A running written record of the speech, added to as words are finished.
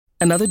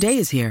Another day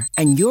is here,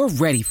 and you're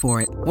ready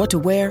for it. What to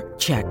wear?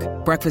 Check.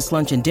 Breakfast,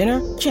 lunch, and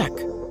dinner? Check.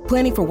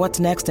 Planning for what's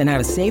next and how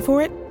to save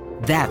for it?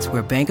 That's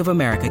where Bank of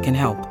America can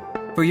help.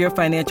 For your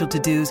financial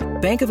to-dos,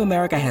 Bank of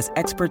America has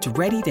experts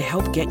ready to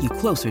help get you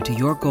closer to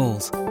your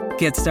goals.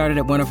 Get started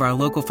at one of our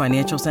local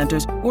financial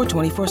centers or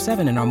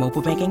 24/7 in our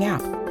mobile banking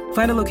app.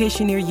 Find a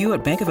location near you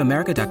at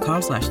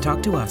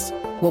bankofamerica.com/talktous.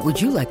 What would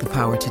you like the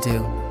power to do?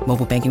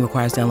 Mobile banking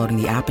requires downloading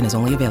the app and is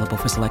only available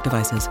for select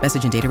devices.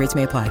 Message and data rates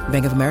may apply.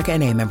 Bank of America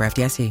N.A., member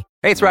FDIC.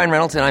 Hey, it's Ryan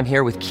Reynolds, and I'm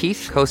here with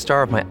Keith,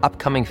 co-star of my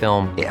upcoming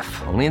film,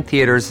 If, only in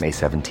theaters May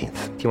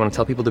 17th. Do you want to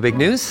tell people the big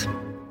news?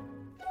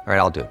 All right,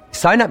 I'll do it.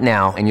 Sign up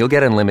now and you'll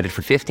get unlimited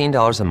for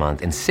 $15 a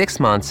month and 6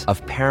 months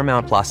of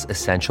Paramount Plus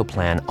Essential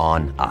Plan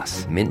on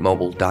us.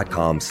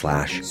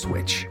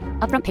 MintMobile.com/switch.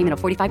 Upfront payment of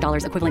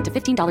 $45 equivalent to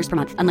 $15 per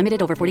month.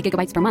 Unlimited over 40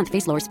 gigabytes per month.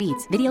 Face lower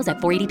speeds. Videos at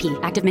 480p.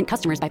 Active Mint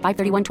customers by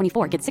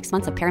 531.24 get 6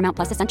 months of Paramount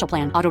Plus Essential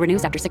Plan. Auto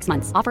renews after 6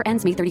 months. Offer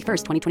ends May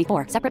 31st,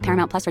 2024. Separate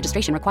Paramount Plus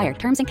registration required.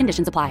 Terms and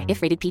conditions apply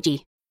if rated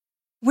PG.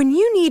 When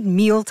you need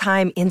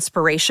mealtime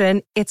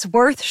inspiration, it's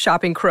worth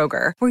shopping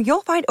Kroger, where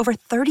you'll find over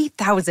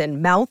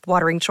 30,000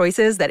 mouth-watering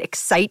choices that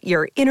excite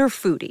your inner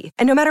foodie.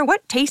 And no matter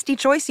what tasty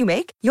choice you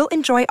make, you'll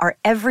enjoy our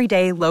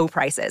everyday low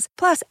prices,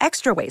 plus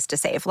extra ways to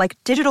save, like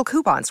digital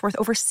coupons worth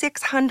over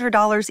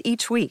 $600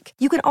 each week.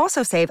 You can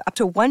also save up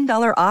to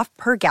 $1 off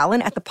per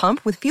gallon at the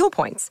pump with fuel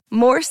points.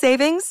 More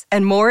savings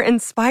and more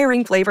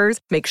inspiring flavors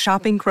make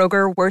shopping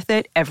Kroger worth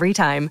it every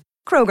time.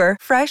 Kroger,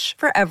 fresh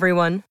for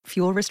everyone.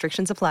 Fuel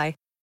restrictions apply.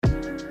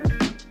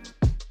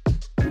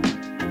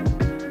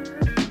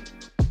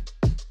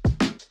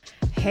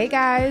 Hey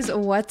guys,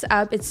 what's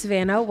up? It's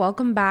Savannah.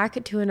 Welcome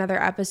back to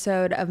another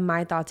episode of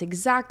My Thoughts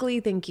Exactly.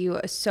 Thank you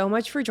so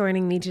much for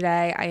joining me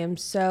today. I am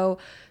so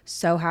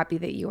happy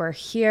that you are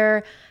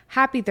here.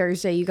 Happy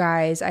Thursday, you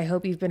guys. I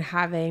hope you've been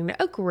having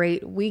a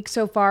great week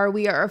so far.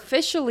 We are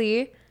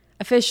officially,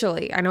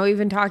 I know we've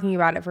been talking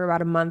about it for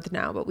about a month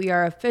now, but we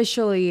are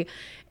officially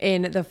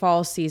in the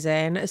fall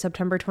season.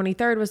 September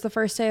 23rd was the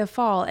first day of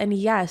fall. And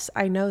yes,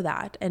 I know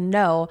that. And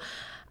no,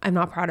 I'm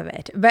not proud of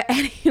it. But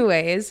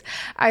anyways,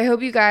 I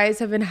hope you guys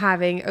have been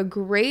having a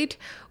great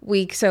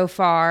week so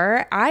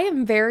far. I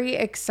am very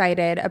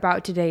excited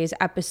about today's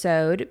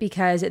episode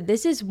because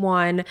this is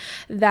one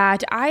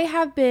that I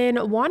have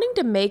been wanting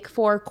to make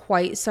for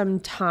quite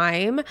some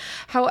time.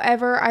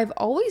 However, I've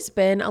always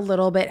been a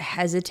little bit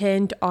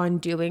hesitant on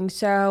doing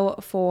so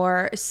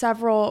for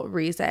several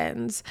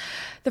reasons.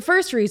 The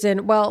first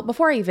reason, well,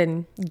 before I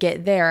even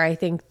get there, I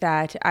think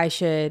that I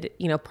should,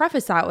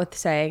 preface that with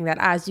saying that,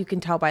 as you can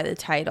tell by the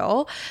title,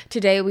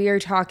 today we are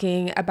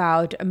talking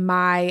about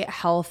my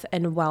health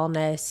and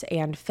wellness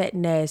and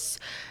fitness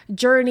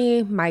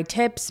journey, my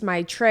tips,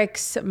 my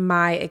tricks,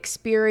 my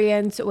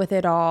experience with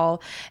it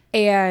all.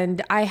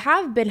 And I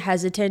have been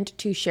hesitant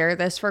to share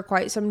this for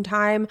quite some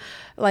time,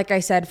 like I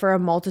said, for a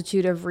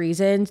multitude of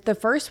reasons. The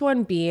first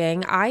one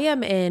being, I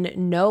am in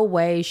no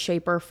way,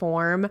 shape, or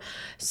form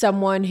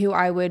someone who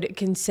I would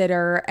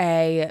consider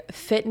a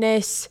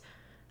fitness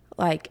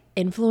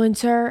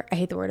influencer. I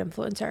hate the word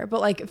influencer,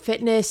 but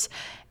fitness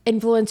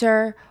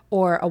influencer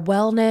or a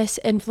wellness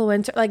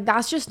influencer.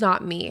 That's just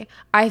not me.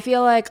 I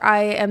feel like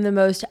I am the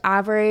most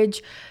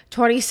average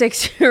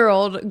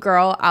 26-year-old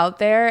girl out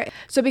there.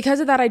 So because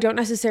of that, I don't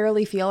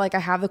necessarily feel like I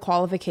have the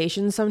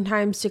qualifications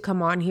sometimes to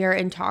come on here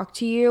and talk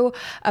to you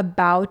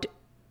about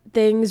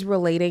things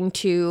relating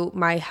to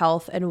my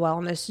health and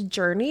wellness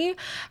journey.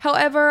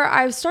 However,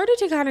 I've started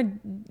to kind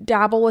of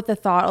dabble with the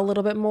thought a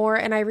little bit more,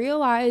 and I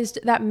realized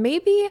that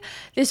maybe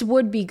this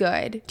would be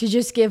good to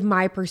just give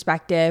my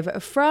perspective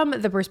from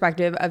the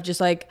perspective of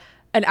just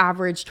an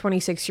average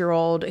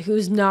 26-year-old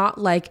who's not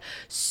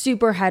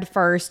super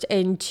headfirst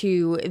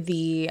into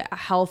the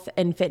health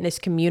and fitness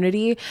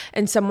community,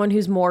 and someone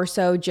who's more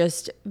so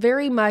just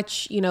very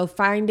much,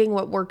 finding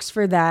what works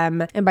for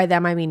them. And by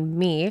them, I mean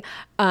me,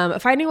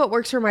 finding what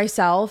works for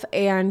myself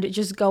and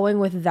just going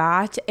with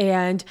that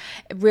and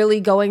really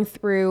going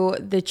through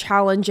the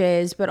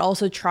challenges, but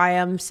also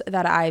triumphs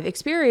that I've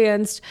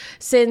experienced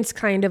since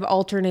kind of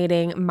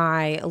alternating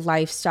my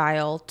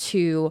lifestyle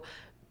to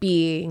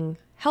being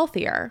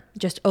healthier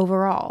just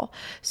overall.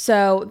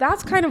 So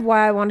that's kind of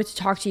why I wanted to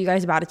talk to you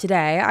guys about it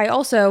today. I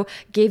also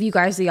gave you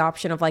guys the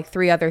option of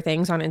 3 other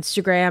things on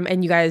Instagram,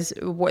 and you guys,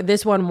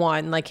 this one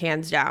won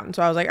hands down.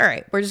 So I was like, all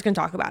right, we're just gonna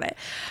talk about it.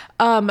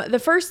 The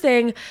first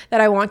thing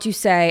that I want to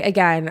say,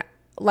 again,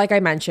 like I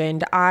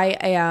mentioned, I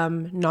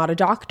am not a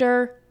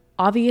doctor,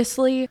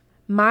 obviously.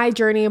 My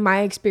journey and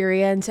my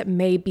experience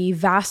may be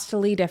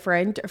vastly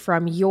different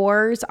from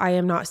yours. I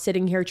am not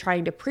sitting here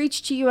trying to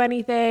preach to you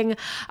anything.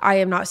 I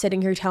am not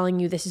sitting here telling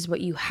you this is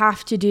what you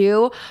have to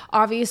do.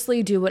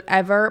 Obviously, do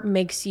whatever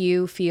makes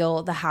you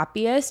feel the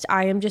happiest.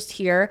 I am just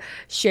here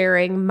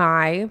sharing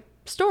my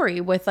story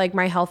with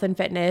my health and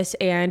fitness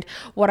and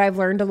what I've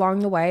learned along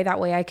the way. That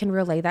way I can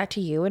relay that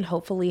to you and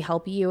hopefully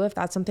help you if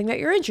that's something that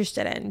you're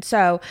interested in.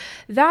 So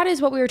that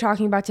is what we were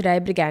talking about today.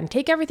 But again,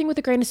 take everything with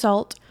a grain of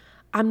salt.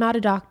 I'm not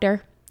a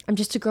doctor. I'm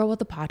just a girl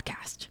with a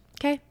podcast.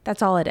 Okay,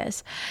 that's all it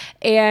is.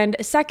 And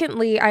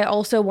secondly, I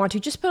also want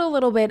to just put a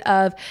little bit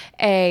of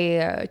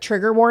a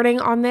trigger warning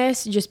on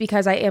this, just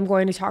because I am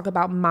going to talk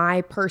about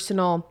my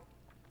personal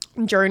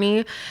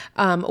journey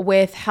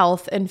with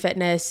health and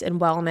fitness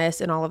and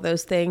wellness and all of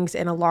those things.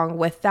 And along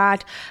with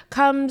that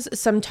comes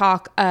some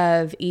talk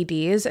of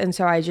EDs. And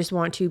so I just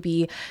want to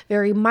be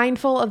very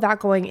mindful of that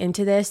going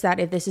into this, that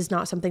if this is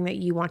not something that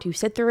you want to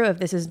sit through, if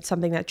this is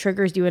something that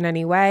triggers you in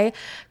any way,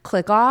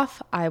 click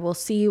off. I will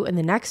see you in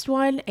the next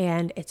one,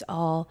 and it's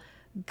all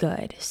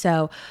good.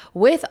 So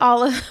with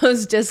all of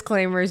those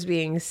disclaimers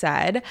being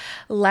said,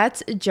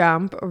 let's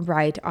jump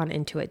right on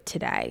into it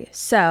today.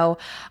 So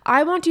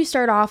I want to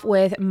start off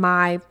with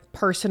my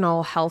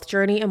personal health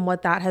journey and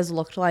what that has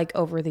looked like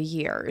over the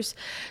years.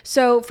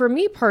 So for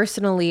me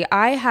personally,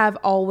 I have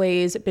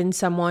always been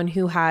someone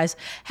who has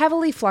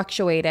heavily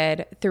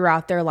fluctuated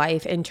throughout their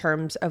life in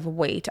terms of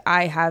weight.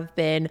 I have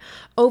been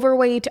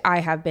overweight, I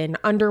have been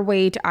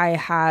underweight, I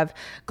have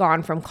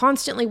gone from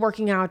constantly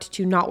working out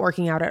to not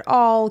working out at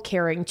all,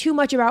 caring too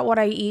much about what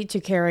I eat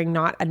to caring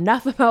not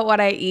enough about what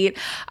I eat.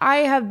 I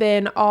have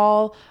been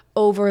all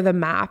over the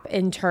map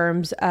in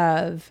terms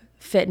of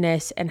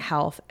fitness and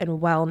health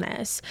and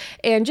wellness.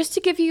 And just to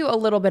give you a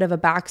little bit of a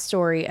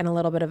backstory and a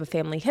little bit of a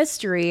family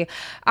history,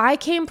 I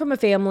came from a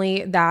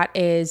family that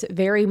is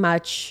very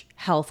much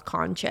health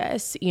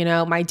conscious. You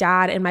know, my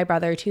dad and my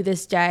brother to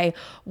this day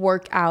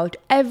work out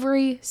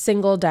every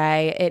single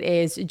day. It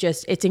is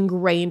just, it's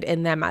ingrained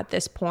in them at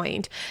this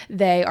point.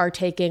 They are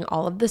taking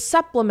all of the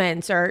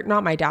supplements, or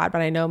not my dad, but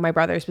I know my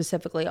brother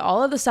specifically,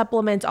 all of the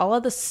supplements, all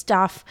of the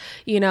stuff,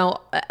 you know,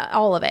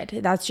 all of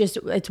it. That's just,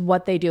 it's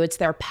what they do. It's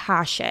their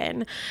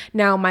passion.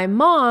 Now, my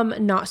mom,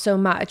 not so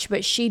much,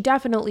 but she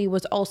definitely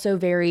was also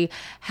very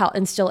health,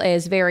 and still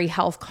is very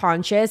health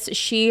conscious.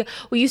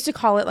 We used to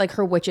call it like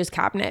her witch's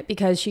cabinet,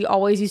 because she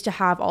always used to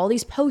have all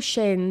these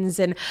potions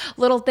and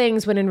little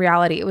things, when in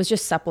reality it was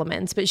just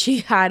supplements. But she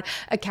had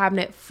a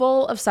cabinet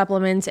full of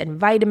supplements and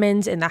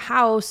vitamins in the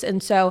house.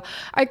 And so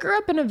I grew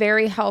up in a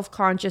very health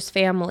conscious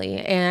family,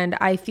 and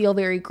I feel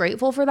very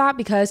grateful for that,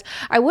 because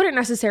I wouldn't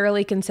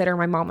necessarily consider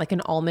my mom like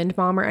an almond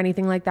mom or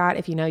anything like that.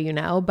 If you know, you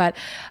know, but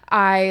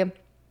I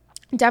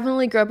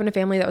definitely grew up in a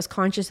family that was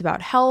conscious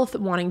about health,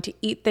 wanting to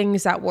eat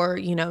things that were,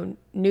 you know,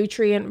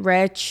 nutrient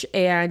rich,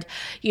 and,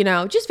 you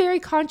know, just very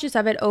conscious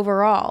of it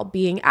overall.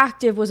 Being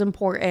active was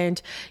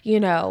important, you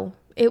know.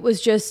 It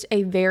was just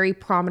a very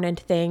prominent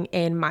thing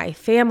in my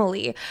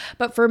family.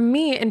 But for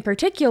me in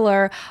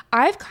particular,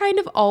 I've kind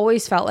of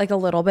always felt like a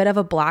little bit of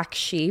a black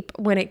sheep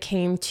when it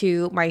came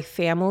to my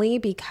family,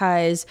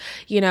 because,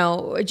 you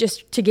know,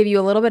 just to give you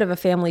a little bit of a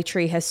family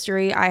tree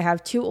history, I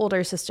have two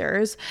older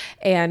sisters,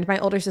 and my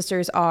older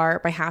sisters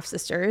are my half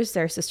sisters.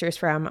 They're sisters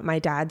from my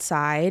dad's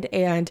side.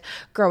 And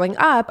growing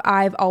up,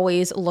 I've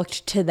always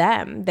looked to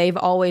them. They've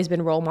always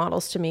been role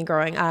models to me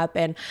growing up.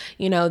 And,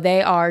 you know,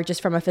 they are,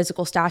 just from a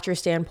physical stature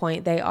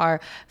standpoint, they are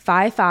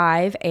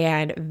 5'5"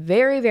 and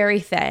very, very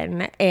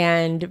thin.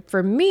 And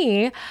for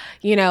me,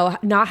 you know,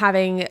 not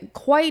having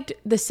quite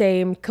the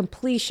same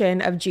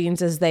completion of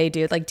genes as they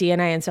do, like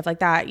DNA and stuff like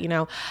that, you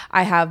know,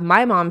 I have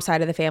my mom's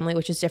side of the family,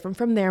 which is different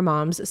from their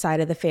mom's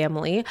side of the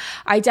family.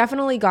 I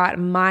definitely got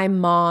my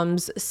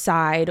mom's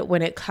side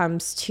when it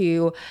comes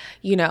to,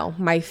 you know,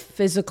 my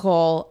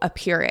physical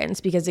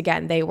appearance, because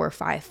again, they were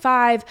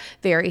 5'5",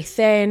 very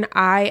thin.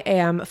 I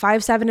am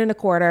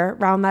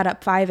 5'7.25", round that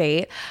up,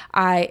 5'8".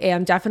 I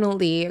am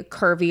definitely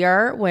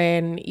curvier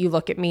when you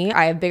look at me.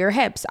 I have bigger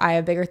hips. I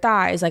have bigger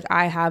thighs. Like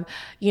I have,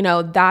 you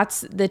know,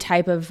 that's the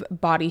type of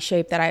body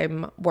shape that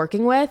I'm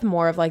working with,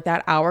 more of like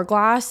that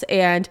hourglass.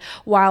 And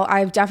while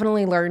I've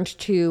definitely learned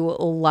to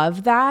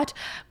love that,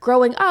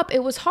 growing up,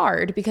 it was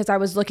hard because I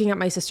was looking at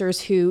my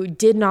sisters who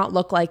did not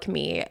look like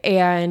me.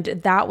 And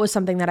that was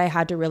something that I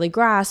had to really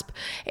grasp.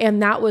 And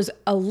that was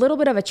a little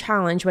bit of a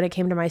challenge when it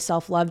came to my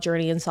self-love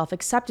journey and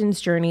self-acceptance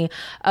journey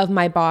of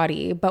my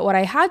body. But what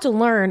I had to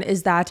learn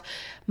is that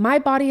my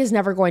body is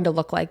never going to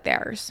look like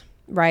theirs,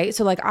 right?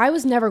 So like I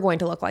was never going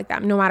to look like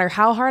them. No matter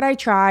how hard I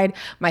tried,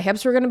 my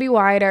hips were going to be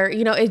wider.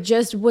 You know, it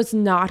just was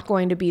not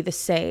going to be the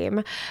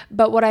same.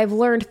 But what I've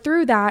learned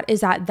through that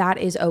is that that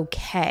is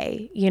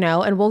okay, you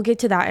know, and we'll get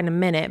to that in a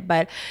minute.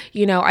 But,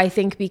 you know, I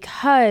think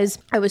because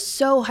I was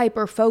so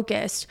hyper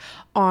focused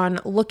on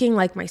looking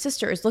like my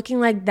sisters,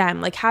 looking like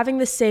them, like having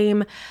the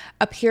same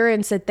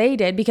appearance that they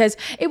did, because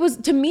it was,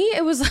 to me,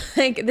 it was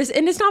like this,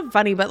 and it's not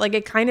funny, but like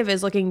it kind of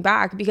is looking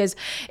back, because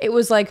it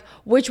was like,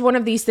 which one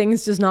of these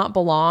things does not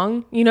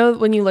belong? You know,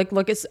 when you like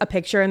look at a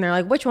picture and they're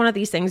like, which one of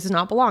these things does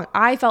not belong?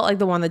 I felt like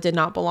the one that did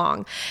not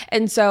belong.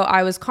 And so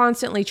I was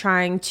constantly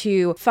trying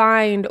to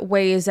find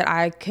ways that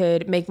I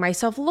could make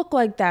myself look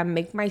like them,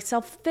 make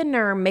myself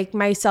thinner, make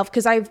myself,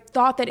 because I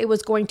thought that it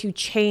was going to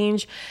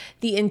change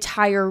the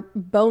entire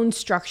bone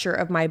structure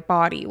of my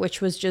body,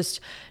 which was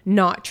just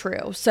not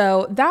true.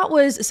 So that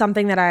was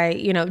something that I,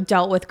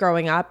 dealt with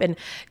growing up and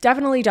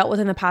definitely dealt with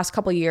in the past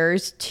couple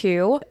years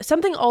too.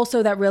 Something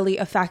also that really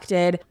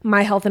affected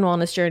my health and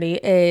wellness journey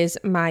is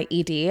my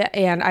ED.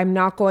 And I'm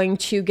not going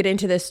to get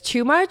into this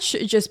too much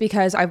just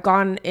because I've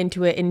gone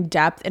into it in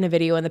depth in a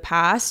video in the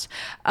past.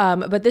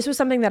 But this was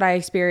something that I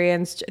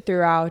experienced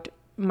throughout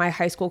my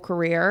high school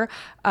career.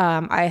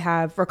 I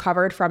have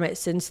recovered from it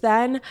since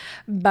then,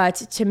 but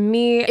to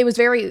me, it was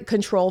very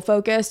control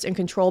focused and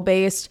control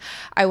based.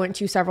 I went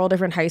to several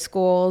different high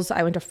schools.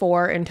 I went to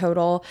 4 in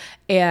total.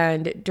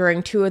 And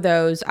during 2 of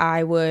those,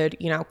 I would,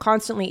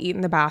 constantly eat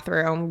in the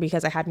bathroom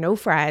because I had no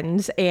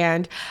friends.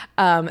 And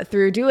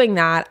through doing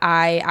that,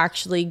 I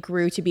actually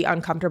grew to be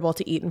uncomfortable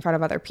to eat in front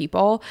of other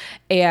people.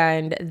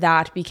 And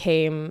that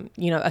became,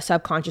 a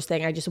subconscious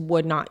thing. I just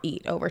would not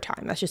eat over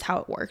time. That's just how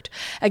it worked.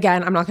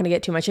 Again, I'm not going to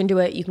get too much into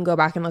it. You can go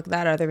back and look at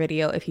that other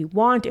video if you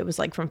want. It was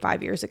like from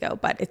 5 years ago,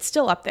 but it's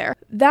still up there.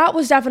 That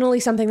was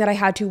definitely something that I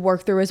had to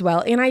work through as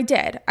well. And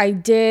I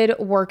did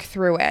work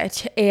through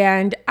it.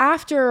 And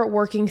after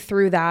working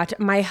through that,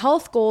 my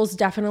health goals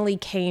definitely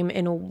came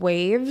in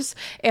waves.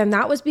 And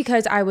that was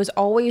because I was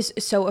always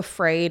so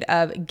afraid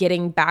of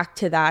getting back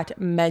to that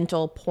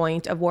mental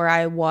point of where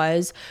I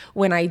was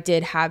when I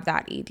did have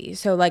that ED.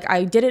 So like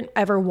I didn't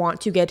ever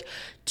want to get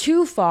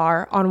too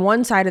far on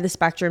one side of the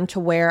spectrum to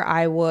where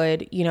I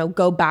would,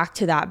 go back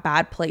to that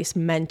bad place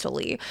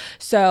mentally.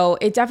 So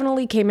it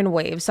definitely came in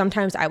waves.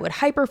 Sometimes I would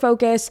hyper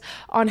focus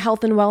on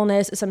health and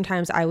wellness.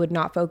 Sometimes I would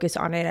not focus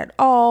on it at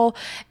all.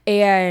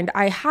 And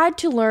I had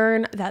to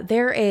learn that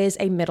there is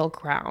a middle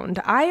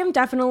ground. I am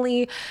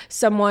definitely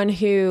someone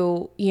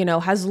who,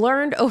 has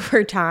learned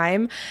over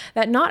time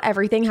that not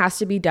everything has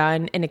to be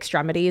done in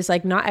extremities.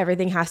 Like not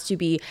everything has to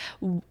be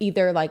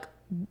either like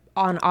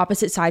on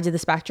opposite sides of the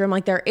spectrum.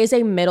 Like there is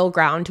a middle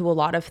ground to a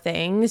lot of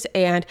things.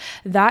 And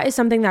that is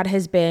something that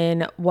has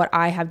been what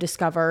I have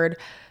discovered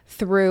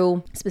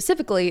through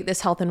specifically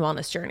this health and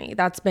wellness journey.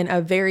 That's been a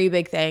very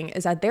big thing,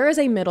 is that there is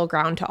a middle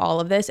ground to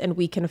all of this and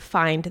we can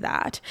find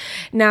that.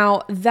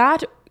 Now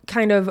that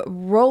kind of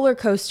roller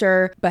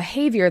coaster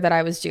behavior that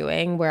I was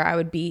doing, where I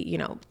would be,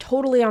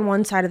 totally on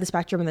one side of the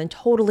spectrum and then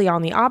totally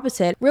on the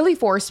opposite, really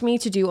forced me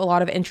to do a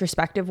lot of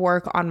introspective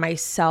work on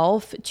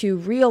myself to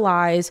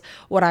realize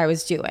what I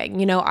was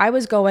doing. I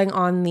was going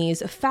on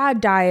these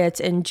fad diets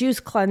and juice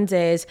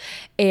cleanses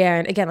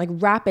and again, like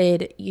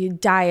rapid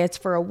diets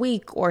for a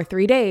week or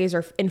 3 days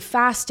or in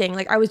fasting.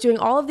 Like I was doing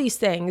all of these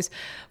things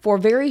for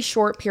very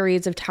short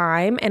periods of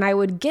time and I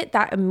would get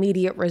that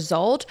immediate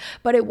result,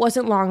 but it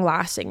wasn't long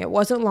lasting. It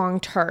wasn't long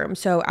term.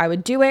 So I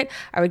would do it,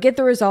 I would get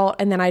the result,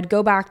 and then I'd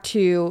go back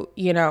to,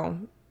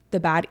 the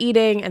bad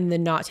eating and the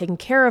not taking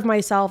care of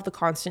myself, the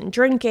constant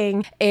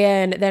drinking.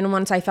 And then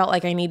once I felt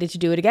like I needed to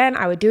do it again,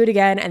 I would do it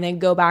again and then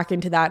go back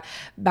into that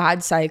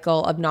bad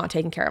cycle of not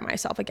taking care of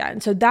myself again.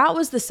 So that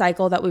was the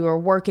cycle that we were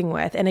working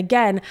with. And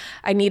again,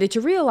 I needed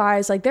to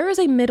realize like there is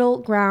a middle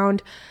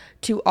ground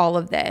to all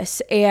of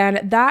this. And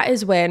that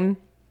is when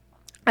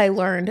I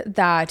learned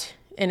that,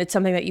 and it's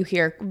something that you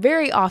hear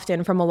very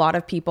often from a lot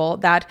of people,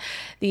 that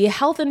the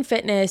health and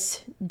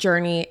fitness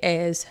journey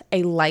is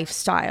a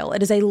lifestyle.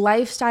 It is a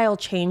lifestyle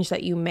change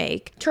that you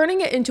make.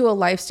 Turning it into a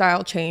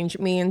lifestyle change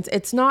means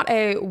it's not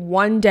a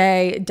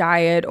one-day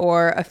diet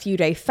or a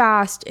few-day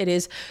fast. It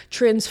is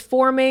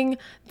transforming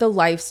the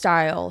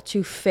lifestyle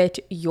to fit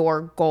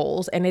your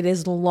goals, and it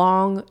is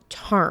long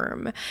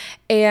term.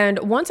 And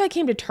once I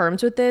came to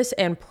terms with this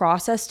and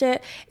processed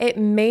it, it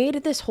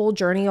made this whole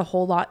journey a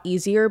whole lot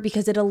easier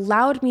because it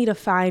allowed me to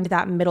find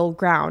that middle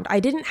ground. I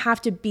didn't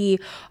have to be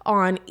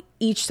on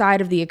each side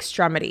of the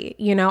extremity.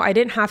 I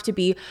didn't have to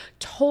be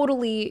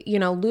totally,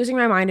 losing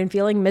my mind and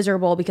feeling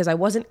miserable because I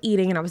wasn't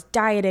eating and I was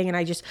dieting and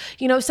I just,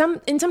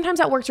 sometimes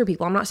that works for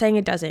people. I'm not saying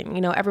it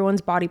doesn't,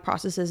 everyone's body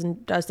processes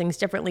and does things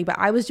differently, but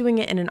I was doing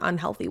it in an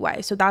unhealthy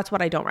way. So that's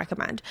what I don't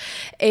recommend.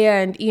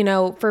 And,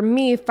 for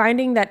me,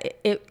 finding that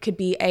it could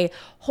be a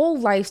whole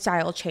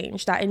lifestyle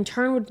change that in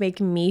turn would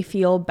make me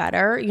feel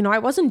better. I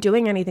wasn't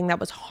doing anything that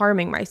was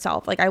harming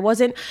myself. Like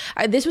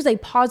this was a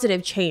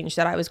positive change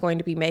that I was going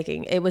to be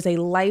making. It was a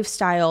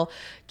lifestyle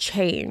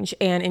change.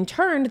 And in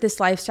turn, this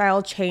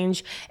lifestyle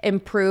change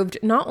improved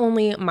not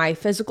only my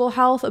physical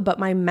health, but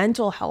my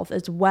mental health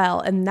as well.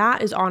 And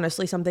that is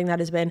honestly something that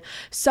has been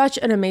such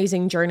an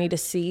amazing journey to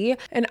see.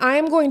 And I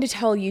am going to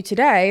tell you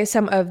today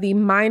some of the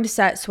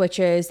mindset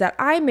switches that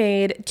I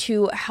made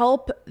to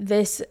help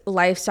this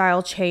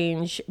lifestyle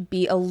change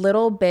be a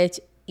little bit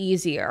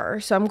easier.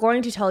 So I'm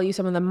going to tell you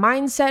some of the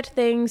mindset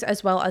things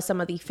as well as some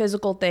of the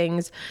physical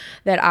things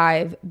that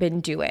I've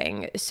been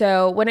doing.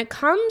 So when it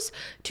comes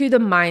to the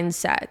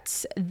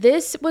mindsets,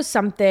 this was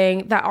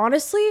something that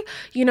honestly,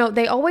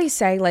 they always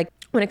say like,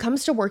 when it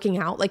comes to working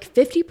out, like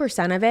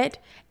 50% of it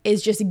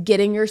is just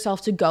getting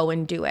yourself to go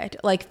and do it.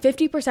 Like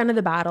 50% of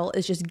the battle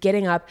is just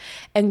getting up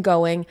and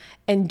going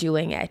and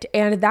doing it.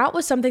 And that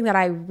was something that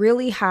I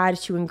really had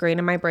to ingrain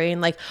in my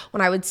brain. Like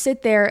when I would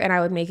sit there and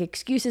I would make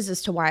excuses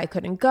as to why I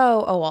couldn't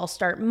go. Oh, I'll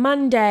start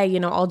Monday,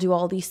 I'll do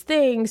all these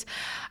things.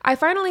 I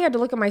finally had to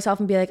look at myself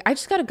and be like, I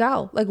just got to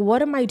go. Like,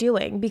 what am I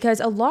doing? Because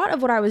a lot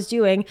of what I was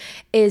doing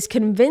is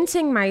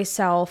convincing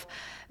myself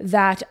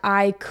that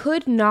I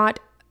could not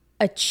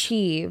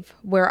achieve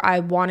where I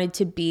wanted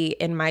to be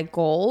in my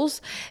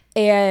goals.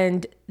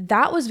 And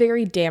that was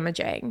very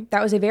damaging.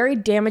 That was a very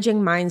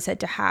damaging mindset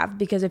to have,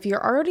 because if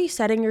you're already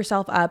setting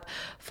yourself up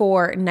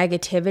for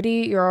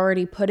negativity, you're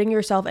already putting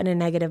yourself in a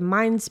negative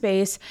mind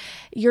space,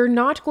 you're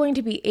not going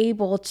to be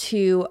able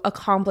to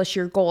accomplish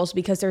your goals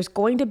because there's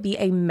going to be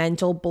a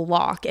mental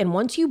block. And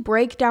once you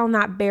break down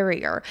that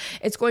barrier,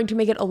 it's going to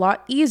make it a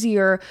lot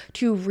easier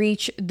to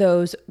reach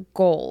those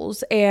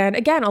goals. And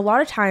again, a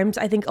lot of times,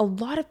 I think a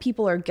lot of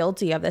people are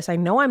guilty of this. I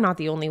know I'm not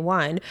the only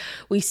one.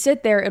 We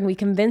sit there and we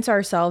convince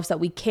ourselves that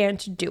we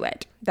can't do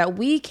it, that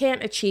we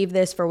can't achieve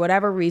this for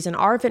whatever reason.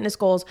 Our fitness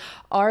goals,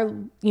 our,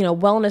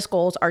 wellness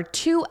goals are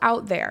too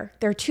out there.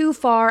 They're too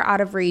far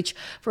out of reach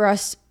for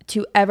us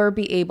to ever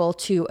be able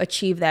to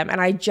achieve them. And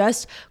I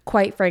just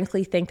quite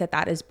frankly think that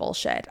that is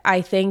bullshit.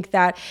 I think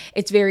that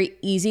it's very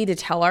easy to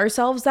tell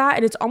ourselves that,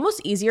 and it's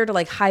almost easier to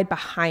like hide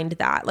behind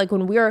that. Like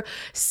when we're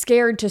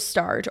scared to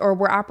start, or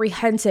we're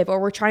apprehensive, or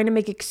we're trying to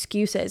make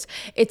excuses,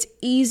 it's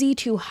easy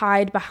to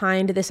hide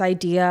behind this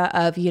idea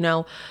of,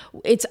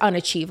 it's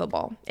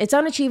unachievable. It's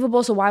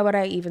unachievable, so why would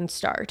I even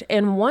start?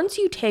 And once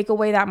you take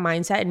away that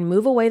mindset and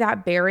move away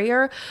that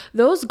barrier,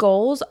 those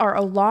goals are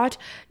a lot,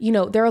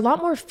 they're a lot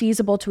more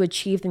feasible to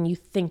achieve than you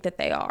think that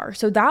they are.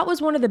 So that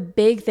was one of the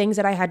big things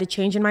that I had to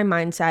change in my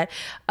mindset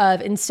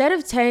of, instead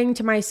of saying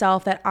to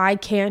myself that I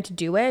can't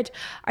do it,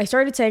 I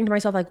started saying to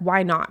myself, like,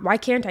 why not? Why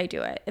can't I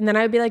do it? And then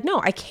I would be like, no,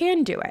 I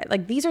can do it.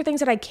 Like, these are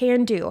things that I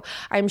can do.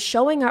 I'm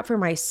showing up for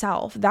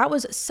myself. That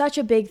was such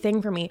a big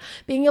thing for me.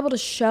 Being able to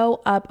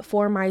show up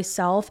for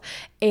myself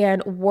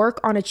and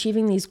work on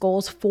achieving these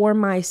goals for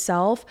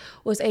myself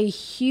was a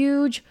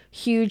huge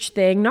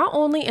thing, not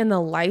only in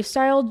the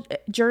lifestyle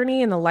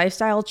journey and the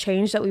lifestyle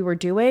change that we were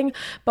doing,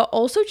 but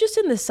also just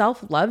in the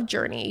self-love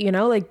journey,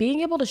 like being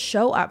able to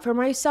show up for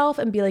myself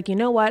and be like, you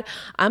know what,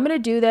 I'm going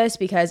to do this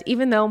because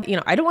even though,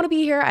 I don't want to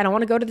be here, I don't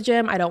want to go to the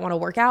gym, I don't want to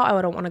work out,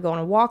 I don't want to go on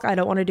a walk, I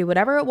don't want to do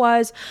whatever it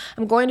was,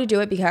 I'm going to do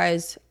it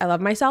because I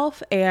love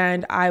myself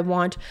and I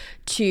want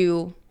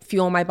to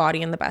fuel my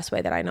body in the best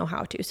way that I know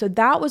how to. So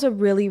that was a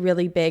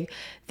really big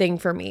thing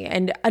for me.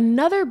 And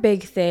another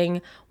big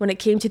thing when it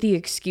came to the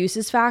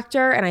excuses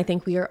factor, and I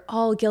think we are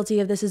all guilty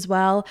of this as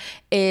well,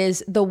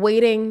 is the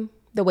waiting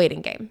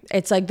game.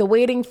 It's like the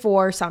waiting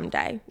for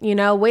someday,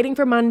 waiting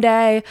for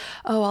Monday.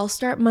 Oh, I'll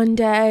start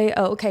Monday.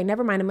 Oh, okay,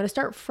 never mind. I'm going to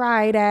start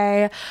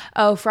Friday.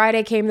 Oh,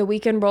 Friday came, the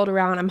weekend rolled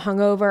around. I'm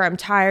hungover. I'm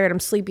tired. I'm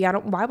sleepy.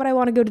 Why would I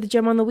want to go to the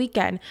gym on the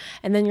weekend?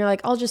 And then you're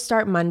like, I'll just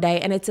start Monday.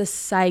 And it's a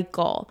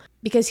cycle.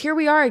 Because here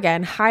we are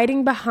again,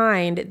 hiding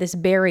behind this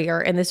barrier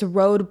and this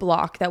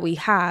roadblock that we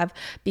have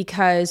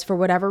because for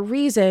whatever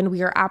reason,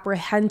 we are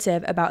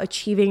apprehensive about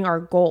achieving our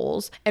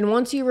goals. And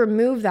once you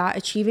remove that,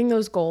 achieving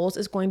those goals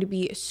is going to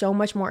be so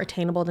much more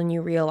attainable than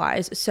you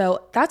realize.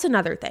 So that's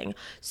another thing.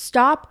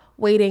 Stop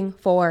waiting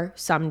for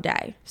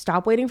someday.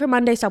 Stop waiting for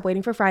Monday. Stop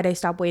waiting for Friday.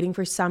 Stop waiting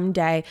for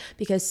someday,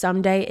 because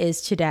someday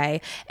is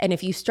today. And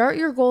if you start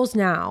your goals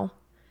now,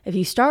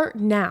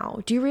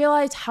 do you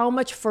realize how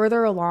much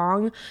further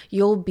along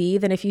you'll be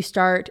than if you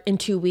start in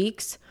 2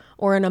 weeks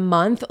or in a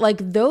month? Like,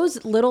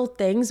 those little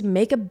things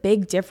make a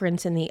big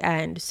difference in the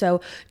end. So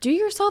do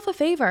yourself a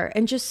favor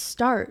and just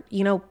start,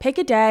 pick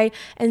a day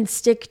and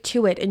stick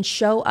to it and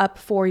show up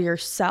for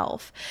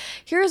yourself.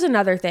 Here's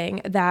another thing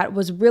that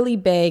was really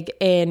big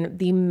in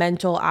the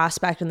mental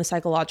aspect and the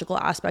psychological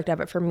aspect of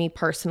it for me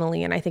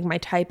personally. And I think my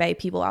type A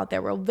people out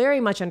there will very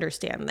much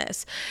understand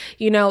this.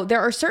 There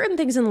are certain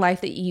things in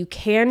life that you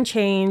can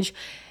change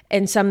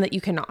and some that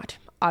you cannot,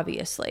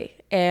 obviously.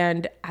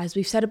 And as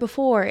we've said it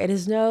before, it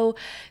is no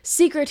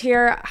secret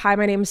here. Hi,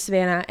 my name is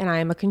Savannah, and I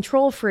am a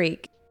control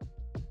freak.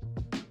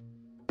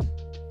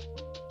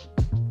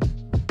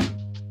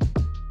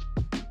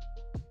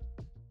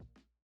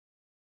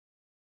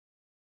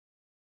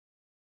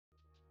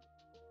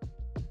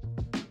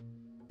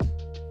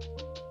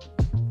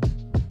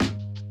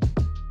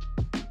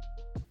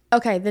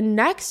 Okay, the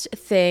next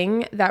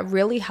thing that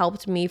really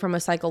helped me from a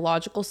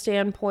psychological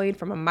standpoint,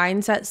 from a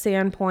mindset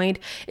standpoint,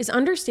 is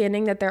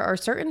understanding that there are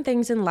certain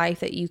things in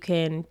life that you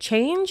can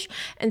change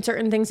and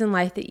certain things in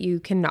life that you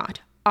cannot.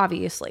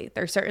 Obviously,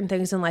 there's certain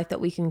things in life that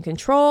we can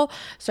control,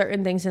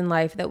 certain things in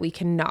life that we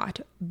cannot.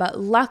 But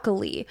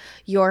luckily,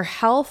 your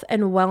health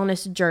and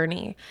wellness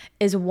journey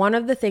is one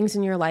of the things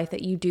in your life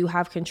that you do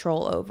have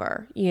control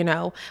over,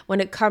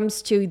 when it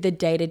comes to the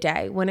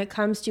day-to-day, when it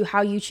comes to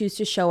how you choose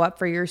to show up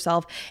for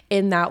yourself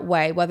in that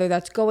way, whether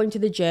that's going to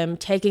the gym,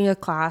 taking a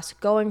class,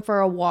 going for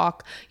a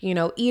walk,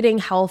 eating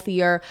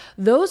healthier.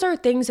 Those are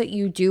things that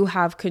you do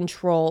have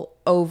control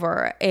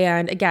over.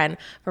 And again,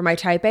 for my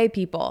type A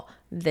people,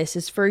 this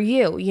is for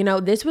you. You know,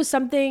 this was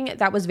something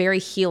that was very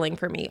healing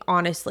for me,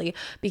 honestly,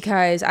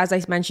 because as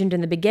I mentioned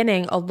in the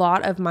beginning, a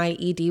lot of my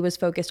ED was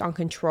focused on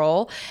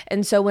control.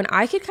 And so when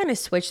I could kind of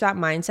switch that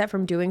mindset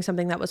from doing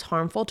something that was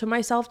harmful to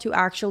myself to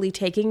actually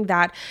taking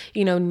that,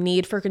 you know,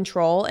 need for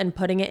control and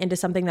putting it into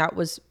something that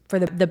was for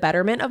the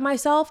betterment of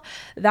myself,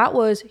 that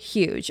was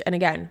huge. And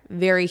again,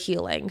 very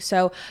healing.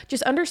 So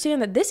just understand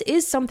that this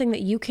is something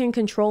that you can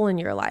control in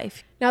your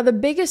life. Now, the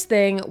biggest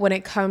thing when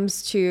it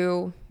comes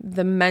to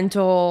the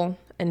mental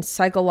and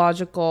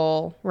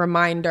psychological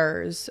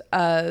reminders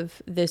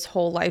of this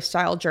whole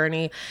lifestyle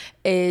journey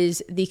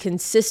is the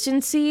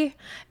consistency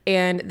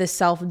and the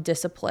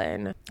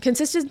self-discipline.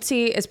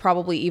 Consistency is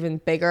probably even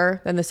bigger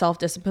than the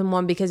self-discipline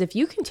one, because if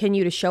you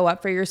continue to show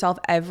up for yourself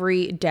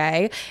every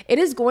day, it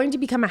is going to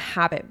become a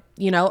habit.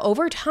 You know,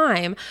 over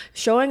time,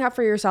 showing up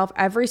for yourself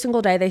every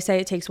single day, they say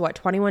it takes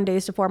 21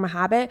 days to form a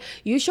habit.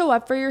 You show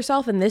up for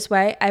yourself in this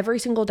way every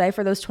single day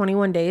for those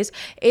 21 days,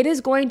 it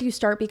is going to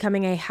start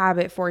becoming a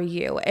habit for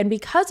you. And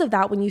because of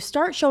that, when you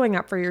start showing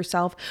up for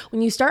yourself,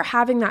 when you start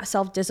having that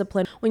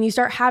self-discipline, when you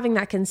start having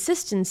that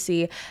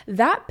consistency,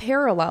 that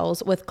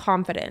parallels with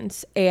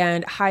confidence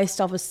and high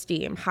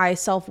self-esteem, high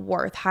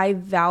self-worth, high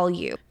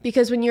value.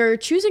 Because when you're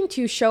choosing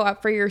to show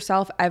up for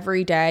yourself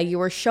every day, you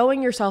are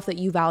showing yourself that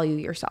you value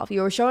yourself.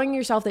 You are showing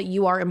yourself that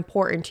you are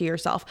important to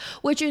yourself,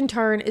 which in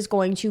turn is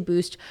going to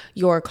boost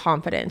your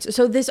confidence.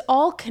 So this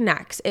all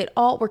connects.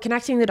 We're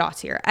connecting the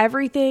dots here.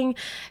 Everything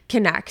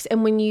connects.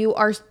 And when you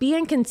are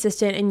being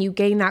consistent and you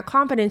gain that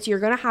confidence, you're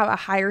going to have a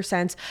higher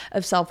sense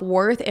of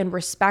self-worth and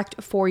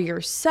respect for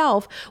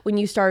yourself when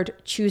you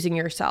start choosing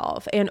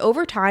yourself. And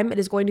over time, it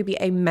is going to be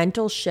a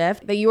mental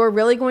shift that you are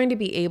really going to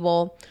be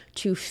able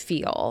to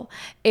feel.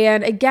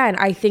 And again,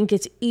 I think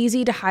it's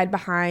easy to hide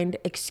behind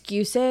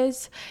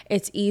excuses.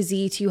 It's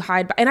easy to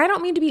hide, and I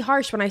don't mean to be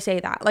harsh when I say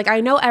that. Like,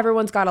 I know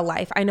everyone's got a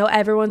life. I know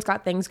everyone's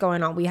got things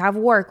going on. We have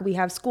work, we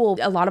have school.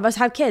 A lot of us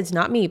have kids,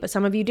 not me, but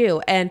some of you do.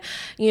 And,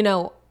 you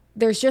know,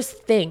 there's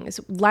just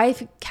things.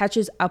 Life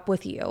catches up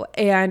with you,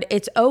 and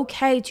it's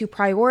okay to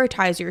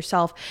prioritize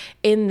yourself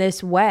in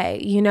this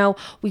way. You know,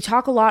 we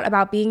talk a lot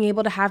about being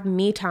able to have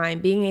me time,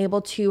 being able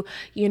to,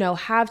 you know,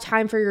 have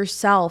time for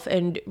yourself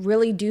and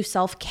really do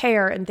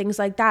self-care and things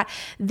like that.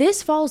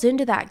 This falls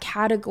into that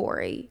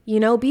category, you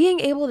know, being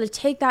able to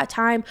take that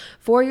time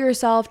for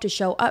yourself, to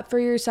show up for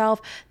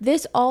yourself.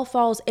 This all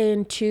falls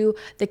into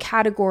the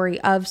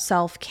category of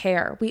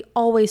self-care. We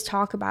always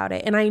talk about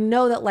it. And I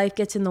know that life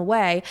gets in the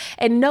way,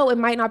 and no, it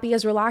might not be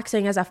as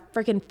relaxing as a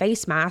freaking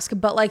face mask,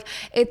 but like,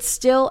 it's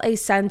still a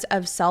sense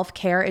of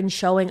self-care and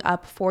showing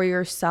up for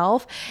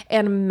yourself.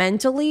 And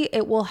mentally,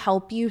 it will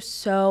help you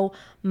so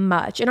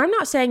much. And I'm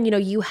not saying, you know,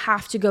 you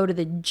have to go to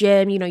the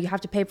gym, you know, you have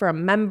to pay for a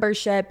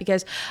membership,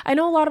 because I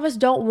know a lot of us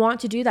don't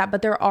want to do that,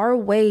 but there are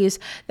ways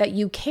that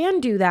you can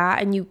do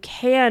that, and you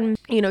can,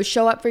 you know,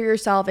 show up for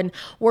yourself and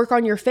work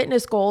on your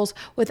fitness goals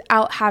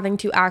without having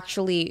to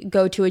actually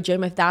go to a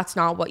gym if that's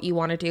not what you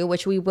want to do,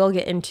 which we will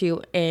get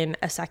into in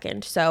a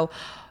second. So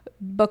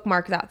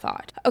bookmark that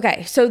thought.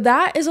 Okay, so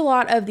that is a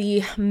lot of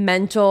the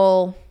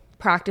mental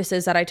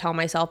practices that I tell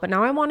myself. But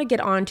now I want to get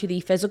on to the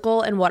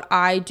physical and what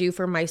I do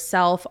for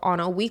myself on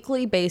a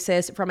weekly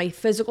basis from a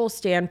physical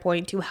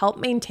standpoint to help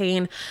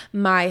maintain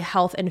my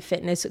health and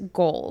fitness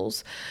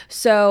goals.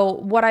 So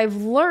what I've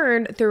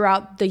learned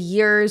throughout the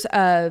years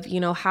of, you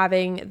know,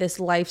 having this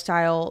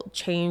lifestyle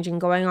change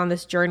and going on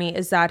this journey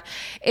is that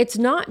it's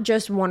not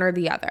just one or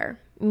the other,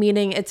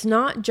 meaning it's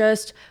not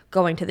just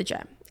going to the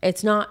gym.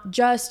 It's not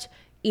just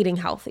eating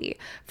healthy.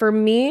 For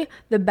me,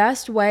 the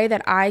best way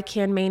that I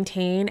can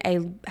maintain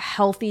a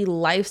healthy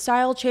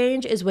lifestyle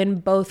change is when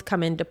both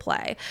come into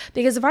play.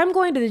 Because if I'm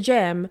going to the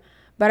gym,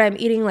 but I'm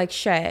eating like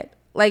shit,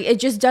 like, it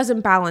just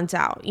doesn't balance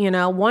out, you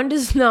know? One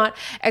does not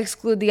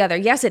exclude the other.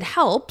 Yes, it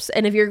helps.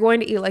 And if you're going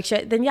to eat like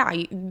shit, then yeah,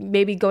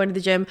 maybe going to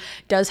the gym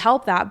does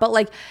help that. But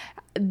like,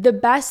 the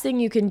best thing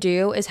you can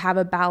do is have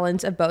a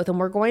balance of both. And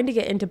we're going to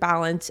get into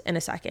balance in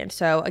a second.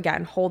 So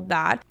again, hold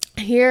that.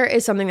 Here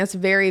is something that's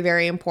very,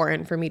 very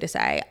important for me to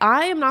say.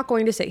 I am not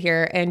going to sit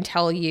here and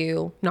tell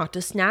you not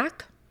to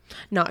snack,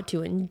 not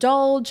to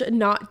indulge,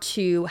 not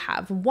to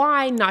have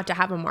wine, not to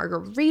have a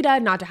margarita,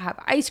 not to have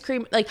ice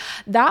cream. Like,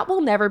 that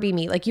will never be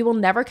me. Like, you will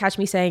never catch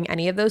me saying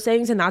any of those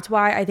things. And that's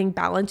why I think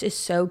balance is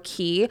so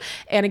key.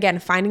 And again,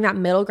 finding that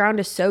middle ground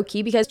is so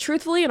key, because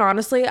truthfully and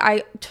honestly,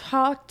 I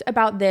talked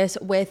about this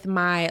with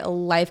my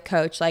life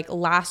coach like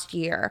last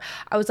year.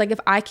 I was like, if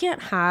I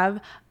can't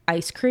have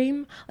ice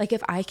cream, like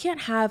if I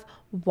can't have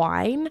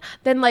wine,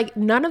 then like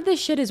none of this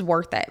shit is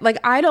worth it. Like,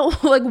 I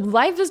don't, like,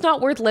 life is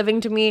not worth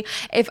living to me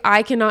if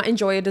I cannot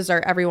enjoy a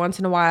dessert every once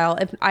in a while,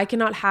 if I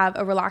cannot have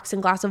a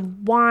relaxing glass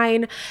of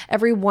wine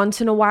every once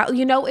in a while,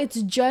 you know,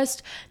 it's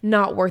just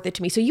not worth it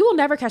to me. So you will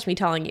never catch me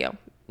telling you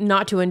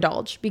not to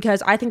indulge,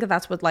 because I think that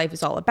that's what life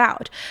is all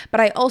about.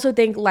 But I also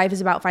think life is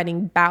about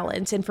finding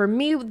balance. And for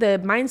me, the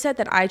mindset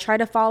that I try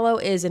to follow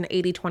is an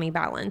 80-20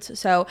 balance.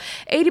 So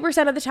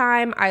 80% of the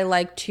time, I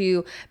like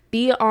to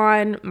be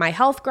on my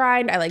health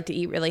grind. I like to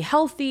eat really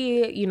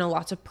healthy, you know,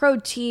 lots of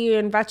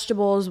protein,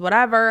 vegetables,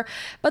 whatever.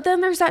 But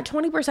then there's that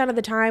 20% of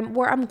the time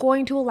where I'm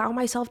going to allow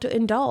myself to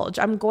indulge.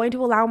 I'm going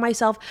to allow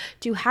myself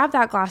to have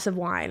that glass of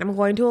wine. I'm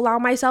going to allow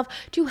myself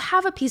to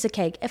have a piece of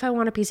cake if I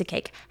want a piece of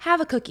cake, have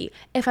a cookie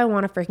if I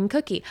want a freaking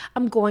cookie.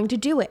 I'm going to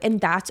do it,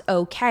 and that's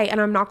okay. And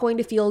I'm not going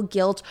to feel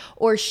guilt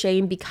or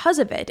shame because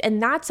of it.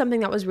 And that's something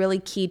that was really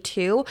key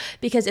too,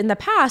 because in the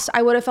past,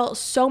 I would have felt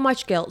so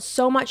much guilt,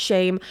 so much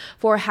shame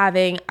for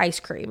having ice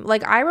cream.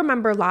 Like I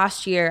remember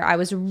last year, I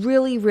was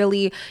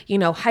really, you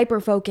know, hyper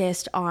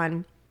focused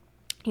on,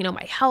 you know,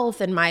 my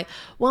health and my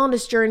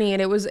wellness journey.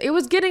 And it was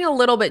getting a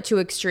little bit too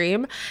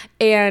extreme.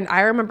 And I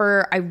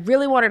remember I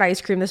really wanted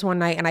ice cream this one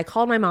night, and I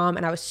called my mom,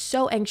 and I was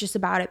so anxious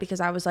about it because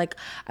I was like,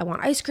 I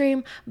want ice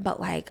cream, but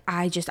like,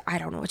 I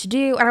don't know what to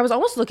do. And I was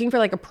almost looking for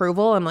like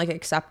approval and like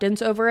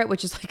acceptance over it,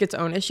 which is like its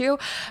own issue.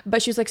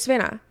 But she was like,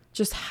 Savannah,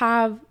 just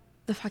have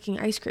the fucking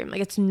ice cream. Like,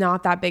 it's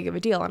not that big of a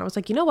deal. And I was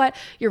like, you know what?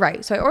 You're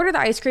right. So I ordered the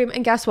ice cream,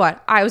 and guess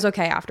what? I was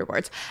okay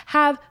afterwards.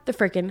 Have the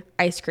freaking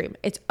ice cream.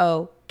 It's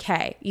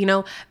okay. You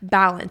know,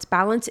 balance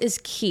is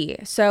key.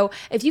 So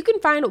if you can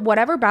find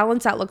whatever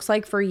balance that looks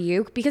like for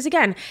you, because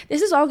again,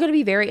 this is all going to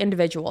be very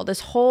individual. This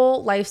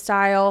whole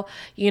lifestyle,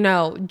 you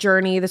know,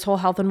 journey, this whole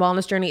health and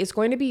wellness journey is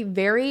going to be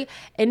very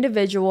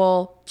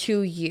individual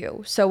to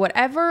you. So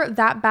whatever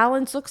that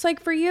balance looks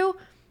like for you,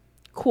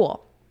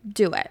 cool,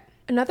 do it.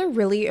 Another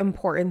really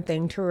important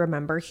thing to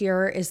remember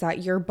here is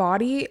that your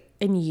body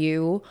and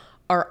you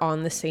are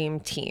on the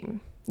same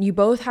team. You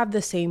both have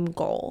the same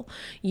goal.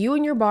 You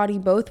and your body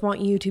both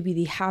want you to be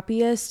the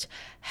happiest,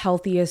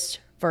 healthiest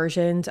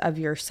versions of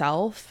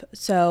yourself.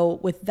 So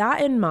with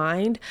that in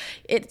mind,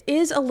 it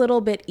is a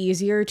little bit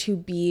easier to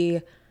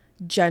be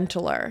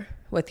gentler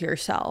with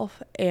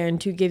yourself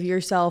and to give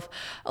yourself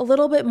a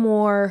little bit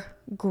more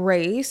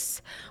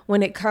grace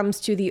when it comes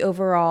to the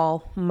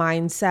overall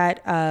mindset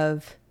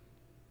of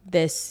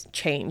this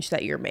change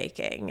that you're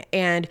making.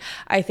 And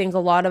I think a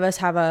lot of us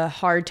have a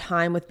hard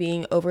time with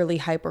being overly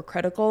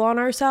hypercritical on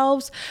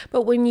ourselves.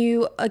 But when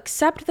you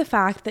accept the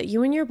fact that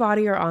you and your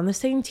body are on the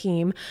same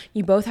team,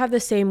 you both have the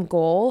same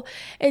goal,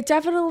 it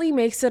definitely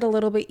makes it a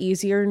little bit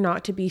easier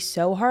not to be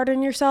so hard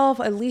on yourself.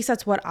 At least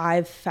that's what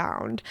I've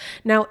found.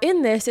 Now,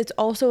 in this, it's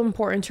also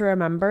important to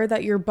remember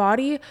that your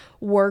body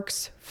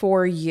works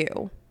for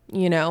you.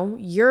 You know,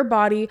 your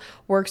body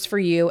works for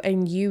you,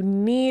 and you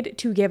need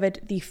to give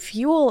it the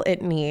fuel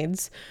it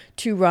needs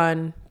to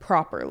run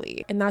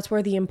properly. And that's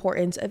where the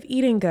importance of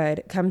eating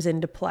good comes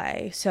into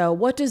play. So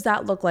what does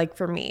that look like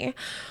for me?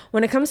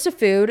 When it comes to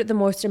food, the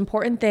most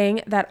important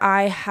thing that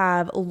I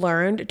have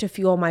learned to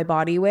fuel my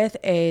body with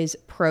is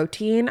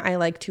protein. I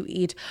like to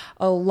eat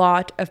a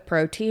lot of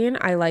protein.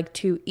 I like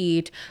to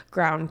eat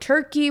ground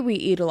turkey. We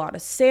eat a lot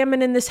of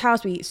salmon in this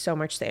house. We eat so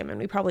much salmon.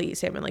 We probably eat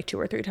salmon like 2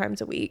 or 3 times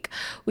a week.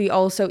 We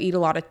also eat a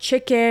lot of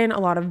chicken, a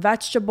lot of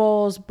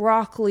vegetables,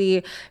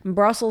 broccoli, and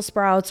Brussels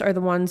sprouts are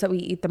the ones that we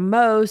eat the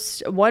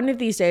most. One of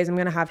these days, I'm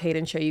going to have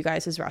Hayden show you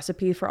guys his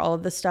recipe for all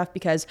of this stuff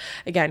because,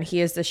 again, he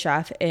is the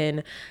chef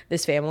in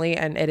this family,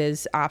 and it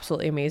is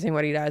absolutely amazing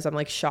what he does. I'm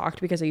like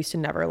shocked because I used to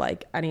never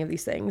like any of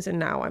these things, and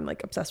now I'm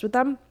like obsessed with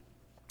them.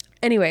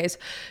 Anyways,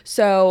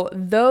 so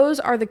those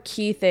are the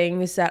key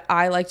things that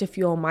I like to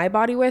fuel my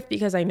body with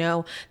because I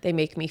know they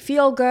make me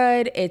feel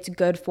good. It's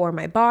good for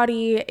my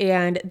body,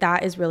 and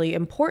that is really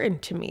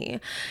important to me.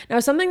 Now,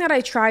 something that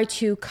I try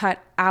to cut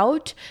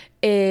out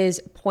is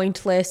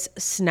pointless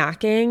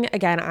snacking.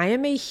 Again, I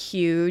am a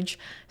huge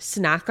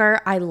snacker.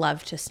 I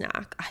love to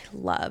snack. I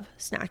love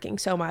snacking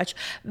so much,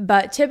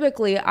 but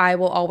typically I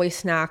will always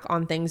snack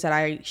on things that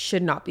I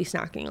should not be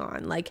snacking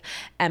on, like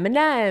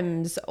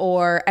M&Ms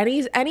or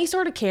any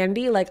sort of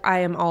candy. Like, I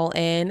am all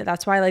in.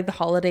 That's why like the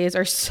holidays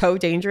are so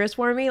dangerous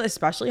for me,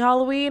 especially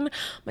Halloween.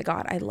 Oh my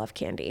God, I love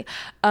candy.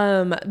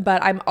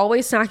 But I'm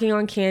always snacking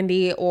on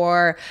candy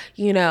or,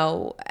 you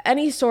know,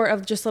 any sort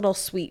of just little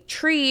sweet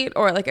treat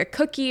or like a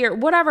cookie or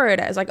whatever it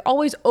is, like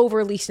always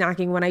overly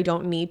snacking when I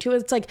don't need to.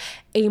 It's like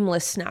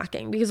aimless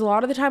snacking because a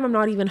lot of the time I'm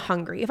not even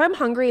hungry. If I'm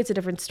hungry, it's a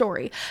different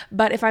story.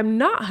 But if I'm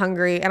not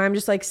hungry and I'm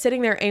just like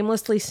sitting there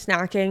aimlessly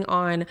snacking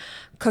on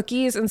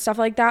cookies and stuff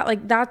like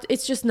that,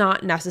 it's just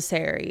not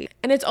necessary.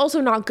 And it's also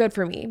not good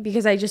for me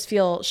because I just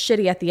feel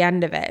shitty at the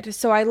end of it.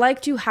 So I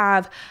like to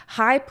have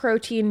high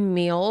protein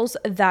meals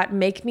that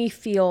make me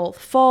feel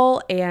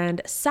full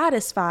and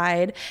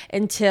satisfied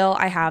until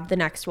I have the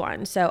next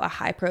one. So a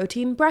high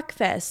protein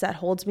breakfast that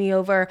holds me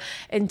over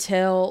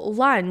until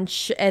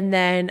lunch, and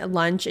then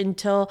lunch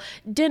until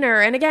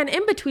dinner. And again,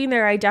 in between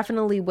there, I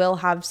definitely will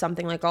have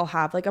something like I'll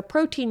have like a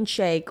protein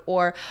shake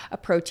or a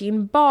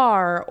protein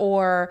bar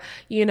or,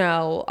 you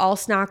know, know, I'll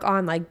snack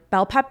on like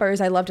bell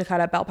peppers. I love to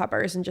cut up bell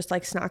peppers and just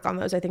like snack on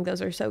those. I think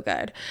those are so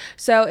good.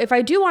 So if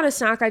I do want to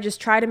snack, I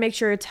just try to make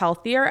sure it's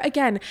healthier.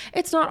 Again,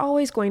 it's not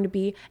always going to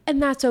be,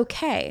 and that's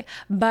okay.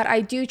 But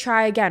I do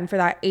try again for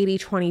that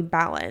 80-20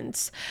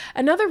 balance.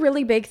 Another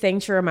really big thing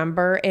to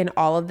remember in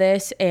all of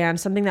this, and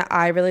something that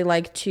I really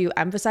like to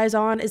emphasize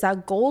on, is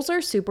that goals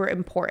are super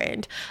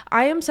important.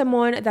 I am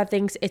someone that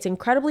thinks it's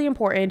incredibly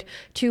important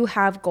to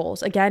have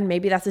goals. Again,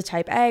 maybe that's a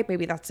type A,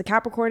 maybe that's the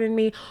Capricorn in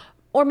me,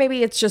 or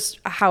maybe it's just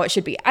how it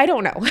should be. I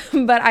don't know.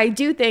 But I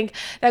do think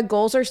that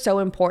goals are so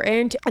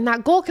important, and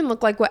that goal can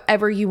look like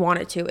whatever you want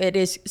it to. It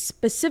is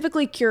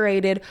specifically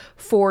curated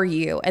for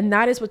you. And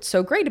that is what's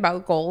so great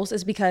about goals,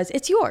 is because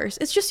it's yours.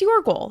 It's just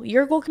your goal.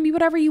 Your goal can be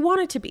whatever you want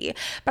it to be.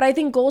 But I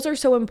think goals are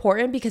so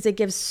important because it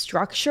gives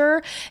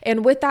structure.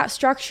 And with that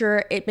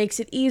structure, it makes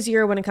it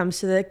easier when it comes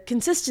to the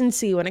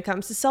consistency, when it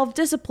comes to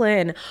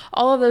self-discipline,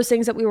 all of those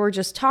things that we were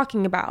just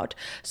talking about.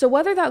 So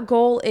whether that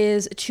goal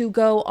is to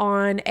go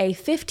on a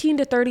 15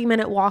 to 30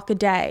 minute walk a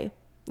day,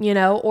 you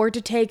know, or to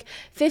take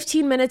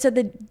 15 minutes of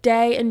the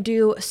day and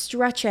do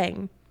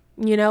stretching,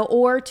 you know,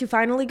 or to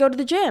finally go to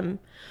the gym,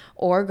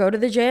 or go to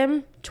the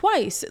gym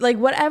twice, like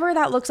whatever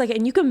that looks like.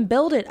 And you can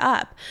build it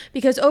up,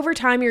 because over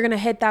time you're going to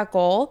hit that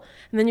goal,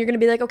 and then you're going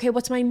to be like, okay,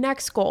 what's my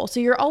next goal? So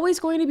you're always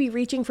going to be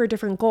reaching for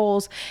different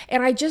goals.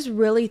 And I just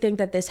really think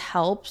that this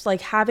helps.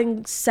 Like,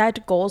 having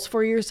set goals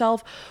for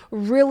yourself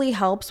really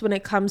helps when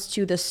it comes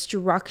to the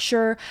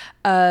structure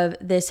of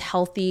this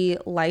healthy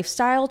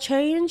lifestyle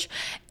change.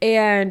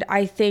 And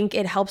I think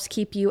it helps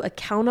keep you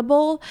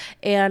accountable.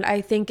 And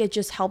I think it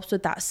just helps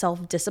with that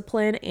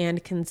self-discipline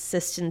and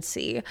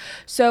consistency.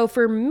 So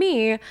for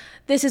me,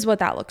 this is what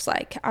that looks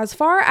like as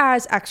far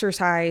as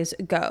exercise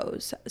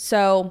goes.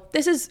 So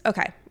this is,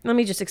 okay, let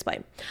me just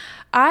explain.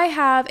 I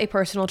have a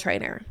personal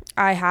trainer.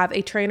 I have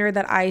a trainer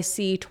that I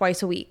see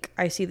twice a week.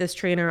 I see this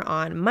trainer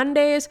on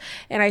Mondays,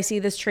 and I see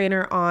this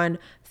trainer on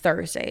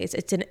Thursdays.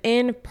 It's an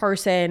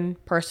in-person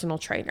personal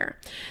trainer.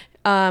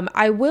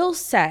 I will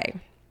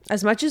say,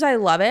 as much as I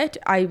love it,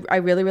 I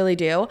really, really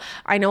do.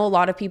 I know a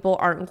lot of people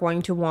aren't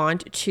going to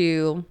want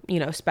to, you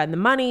know, spend the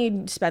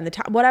money, spend the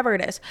time, whatever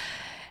it is.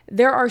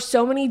 There are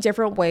so many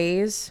different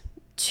ways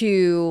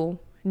to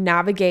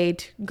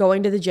navigate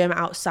going to the gym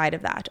outside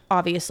of that,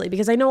 obviously,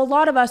 because I know a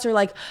lot of us are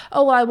like,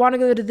 oh, well, I want to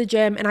go to the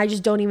gym and I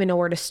just don't even know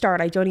where to start.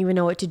 I don't even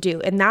know what to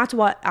do. And that's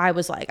what I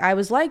was like. I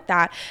was like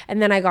that.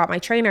 And then I got my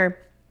trainer.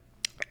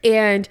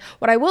 And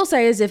what I will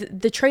say is, if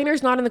the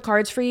trainer's not in the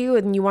cards for you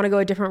and you want to go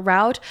a different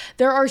route,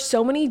 there are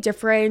so many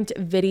different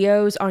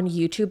videos on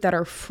YouTube that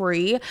are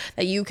free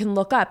that you can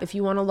look up. If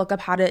you want to look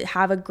up how to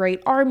have a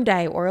great arm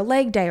day or a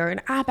leg day or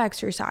an ab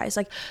exercise,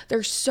 like,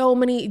 there's so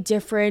many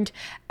different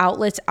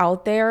outlets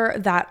out there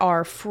that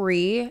are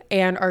free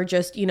and are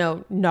just, you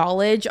know,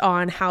 knowledge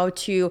on how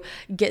to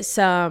get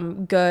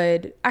some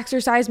good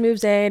exercise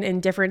moves in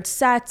and different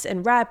sets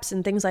and reps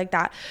and things like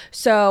that.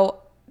 So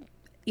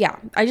yeah,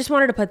 I just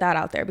wanted to put that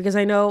out there, because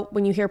I know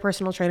when you hear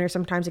personal trainer,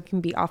 sometimes it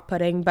can be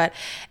off-putting. But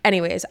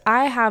anyways,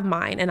 I have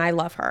mine and I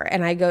love her,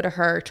 and I go to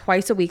her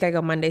twice a week. I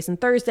go Mondays and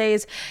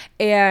Thursdays,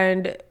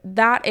 and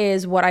that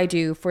is what I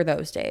do for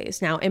those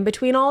days. Now, in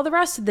between all the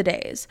rest of the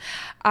days,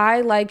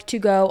 I like to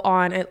go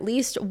on at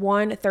least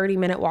one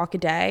 30-minute walk a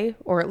day,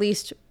 or at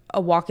least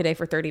a walk a day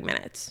for 30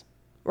 minutes.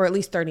 Or at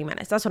least 30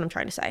 minutes. That's what I'm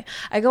trying to say.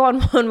 I go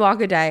on one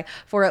walk a day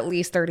for at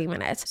least 30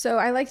 minutes. So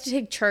I like to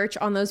take church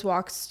on those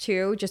walks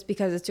too, just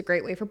because it's a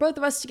great way for both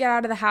of us to get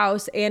out of the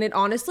house. And it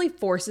honestly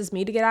forces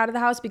me to get out of the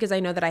house, because I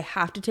know that I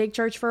have to take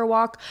church for a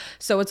walk.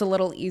 So it's a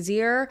little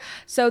easier.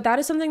 So that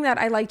is something that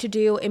I like to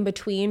do in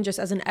between, just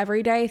as an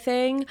everyday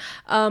thing.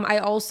 I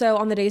also,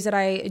 on the days that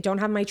I don't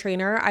have my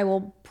trainer, I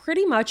will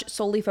pretty much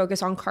solely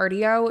focus on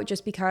cardio,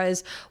 just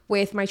because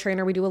with my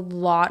trainer, we do a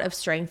lot of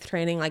strength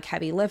training, like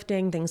heavy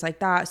lifting, things like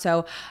that.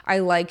 So I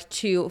like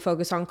to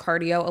focus on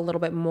cardio a little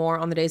bit more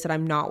on the days that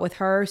I'm not with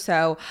her.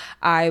 So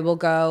I will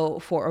go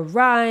for a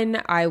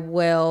run. I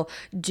will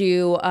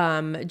do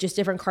just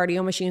different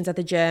cardio machines at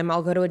the gym.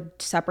 I'll go to a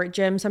separate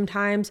gym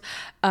sometimes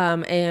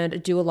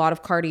and do a lot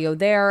of cardio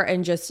there,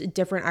 and just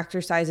different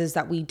exercises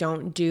that we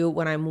don't do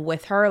when I'm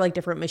with her, like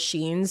different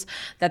machines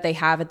that they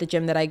have at the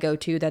gym that I go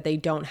to that they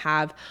don't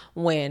have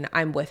when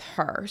I'm with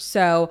her.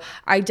 So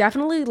I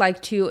definitely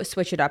like to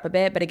switch it up a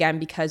bit. But again,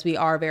 because we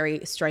are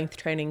very strength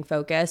training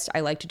focused, I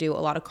like to do a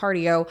lot of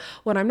cardio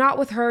when I'm not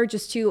with her,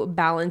 just to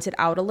balance it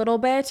out a little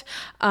bit.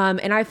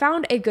 And I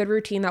found a good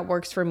routine that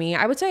works for me.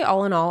 I would say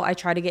all in all, I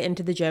try to get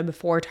into the gym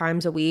 4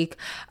 times a week.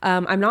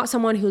 I'm not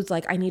someone who's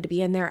like, I need to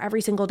be in there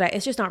every single day.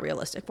 It's just not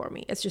realistic for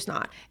me. It's just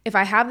not. If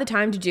I have the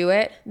time to do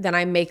it, then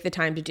I make the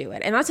time to do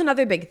it. And that's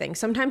another big thing.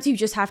 Sometimes you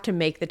just have to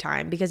make the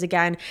time, because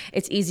again,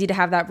 it's easy to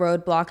have that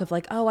roadblock of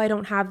like, oh, I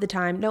don't have the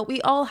time. No, we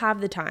all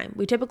have the time.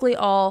 We typically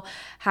all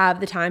have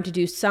the time to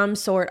do some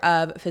sort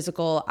of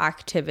physical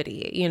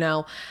activity,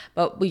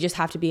 but we just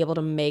have to be able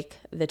to make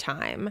the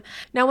time.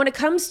 Now, when it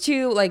comes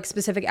to like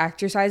specific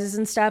exercises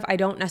and stuff, I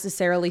don't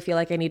necessarily feel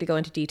like I need to go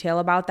into detail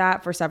about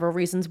that for several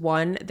reasons.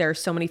 One,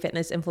 there's so many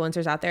fitness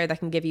influencers out there that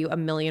can give you a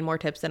million more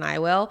tips than I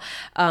will,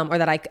 or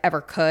that I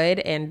ever could,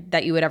 and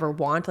that you would ever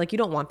want. Like, you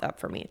don't want that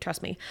for me,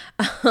 trust me.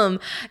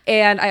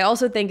 And I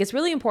also think it's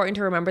really important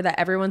to remember that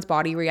everyone's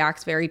body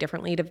reacts very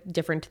differently to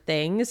different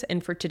things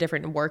and to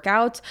different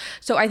workouts.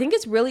 So I think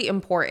it's really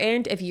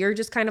important, if you're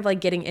just kind of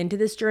like getting into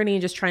this journey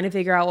and just trying to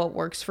figure out what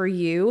works for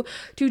you,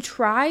 to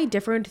try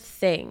different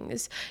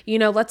things.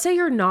 Let's say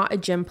you're not a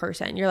gym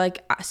person. You're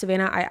like,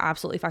 Savannah, I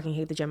absolutely fucking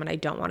hate the gym and I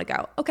don't want to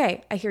go.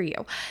 Okay, I hear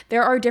you.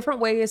 There are different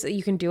ways that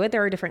you can do it.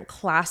 There are different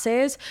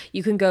classes.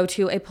 You can go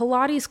to a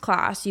Pilates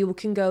class. You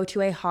can go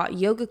to a hot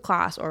yoga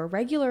class or a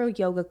regular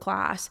yoga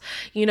class.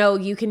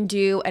 You can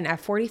do an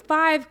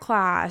F45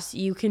 class.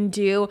 You can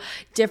do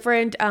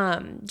different,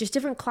 just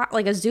different class,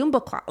 like a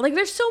Zumba class. Like,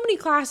 there's so many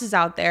classes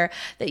out there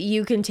that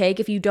you can take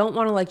if you don't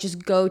want to like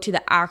just go to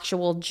the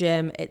actual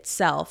gym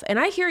itself. And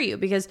I hear you,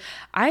 because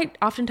I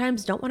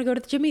oftentimes don't want to go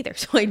to the gym either.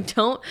 So I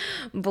don't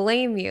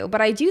blame you,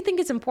 but I do think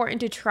it's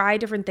important to try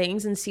different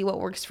things and see what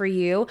works for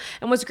you.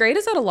 And what's great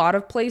is that a lot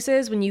of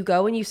places, when you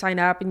go and you sign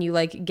up and you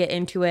like get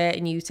into it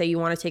and you say you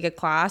want to take a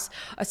class,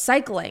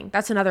 cycling,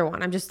 that's another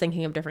one. I'm just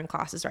thinking of different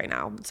classes right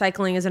now.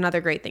 Cycling is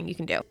another great thing you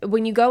can do.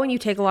 When you go and you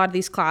take a lot of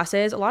these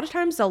classes, a lot of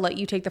times they'll let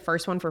you take the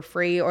first one for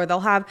free, or they'll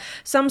have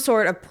some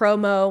sort of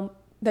promo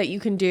that you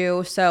can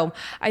do. So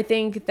I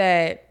think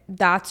that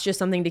that's just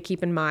something to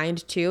keep in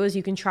mind too, is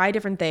you can try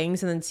different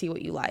things and then see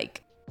what you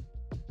like.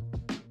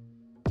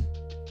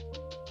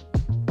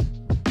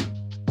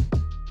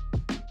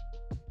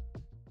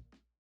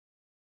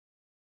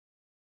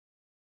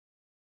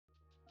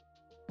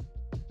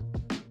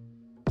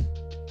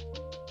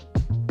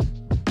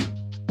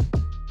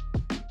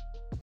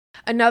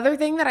 Another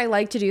thing that I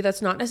like to do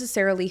that's not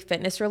necessarily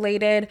fitness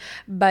related,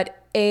 but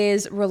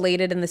is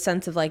related in the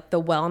sense of like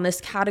the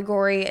wellness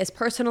category, is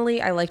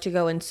personally, I like to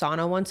go in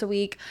sauna once a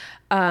week.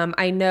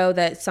 I know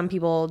that some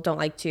people don't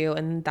like to,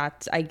 and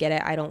I get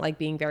it. I don't like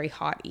being very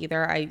hot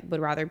either. I would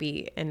rather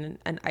be in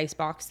an ice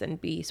box than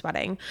be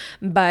sweating.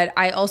 But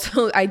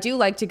I do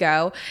like to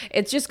go.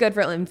 It's just good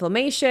for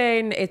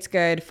inflammation. It's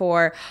good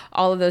for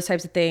all of those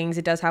types of things.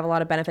 It does have a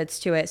lot of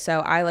benefits to it. So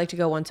I like to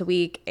go once a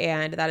week,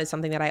 and that is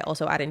something that I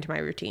also add into my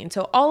routine.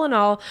 So all in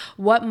all,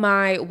 what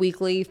my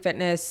weekly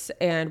fitness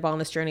and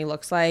wellness journey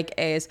looks like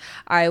is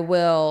I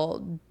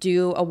will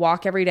do a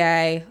walk every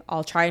day.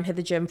 I'll try and hit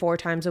the gym 4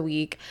 times a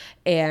week,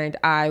 and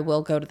I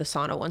will go to the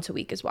sauna once a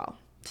week as well.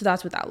 So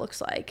that's what that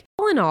looks like.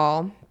 All in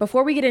all,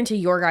 before we get into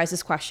your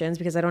guys' questions,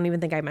 because I don't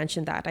even think I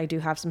mentioned that, I do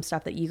have some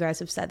stuff that you guys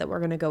have said that we're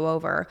going to go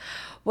over.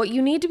 What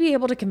you need to be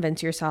able to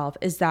convince yourself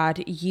is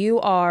that you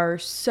are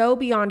so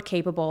beyond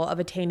capable of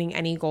attaining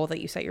any goal that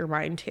you set your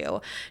mind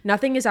to.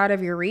 Nothing is out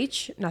of your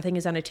reach, nothing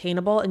is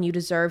unattainable, and you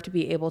deserve to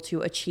be able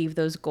to achieve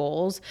those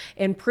goals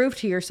and prove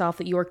to yourself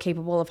that you are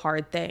capable of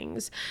hard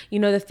things.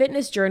 The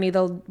fitness journey,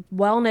 the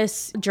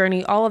wellness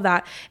journey, all of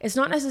that is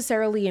not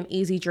necessarily an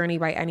easy journey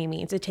by any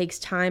means. It takes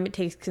time, it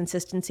takes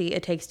consistency,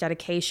 it takes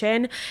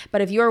dedication.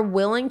 But if you're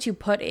willing to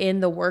put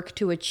in the work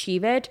to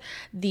achieve it,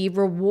 the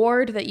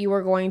reward that you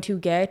are going to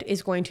get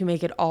is going to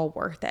make it all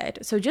worth it.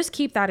 So just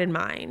keep that in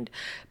mind.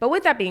 But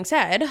with that being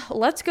said,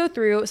 let's go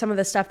through some of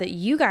the stuff that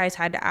you guys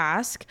had to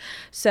ask.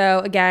 So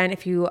again,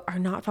 if you are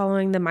not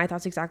following the My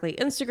Thoughts Exactly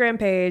Instagram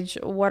page,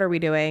 what are we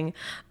doing?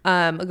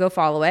 Go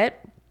follow it,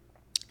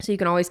 so you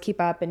can always keep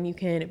up and you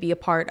can be a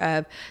part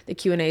of the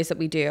Q&As that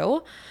we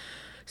do.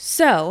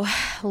 So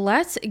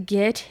let's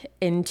get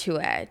into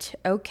it.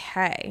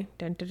 Okay.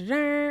 Dun, dun, dun,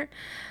 dun.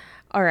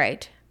 All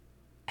right.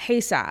 Hey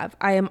Sav,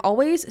 I am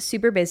always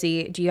super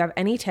busy. Do you have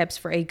any tips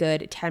for a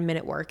good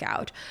 10-minute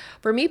workout?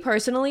 For me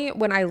personally,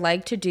 when I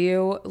like to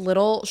do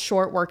little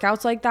short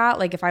workouts like that,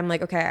 like if I'm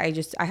like, okay,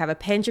 I have a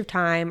pinch of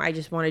time, I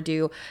just want to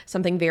do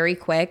something very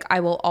quick,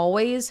 I will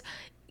always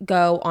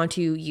go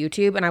onto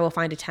YouTube and I will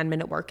find a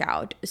 10-minute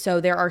workout.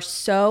 So there are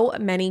so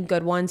many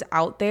good ones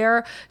out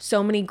there,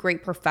 so many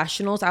great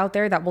professionals out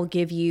there that will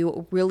give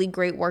you really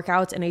great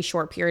workouts in a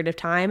short period of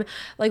time.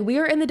 Like, we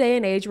are in the day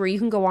and age where you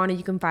can go on and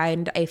you can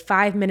find a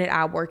 5-minute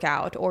ab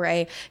workout or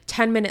a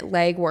 10-minute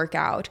leg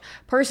workout.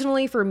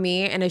 Personally, for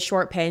me, in a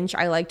short pinch,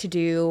 I like to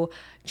do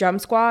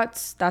jump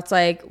squats. That's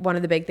like one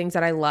of the big things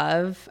that I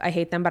love. I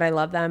hate them, but I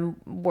love them.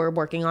 We're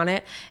working on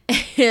it.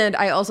 And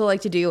I also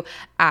like to do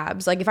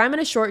abs. Like if I'm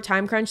in a short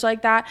time crunch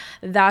like that,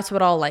 that's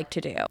what I'll like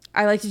to do.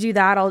 I like to do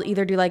that. I'll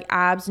either do like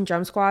abs and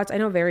jump squats. I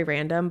know, very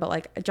random, but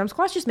like jump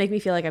squats just make me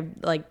feel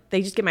like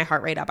they just get my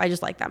heart rate up. I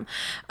just like them.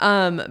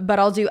 But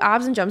I'll do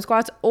abs and jump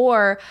squats,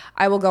 or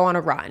I will go on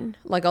a run.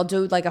 Like I'll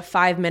do like a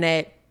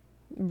 5-minute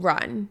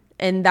run.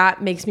 And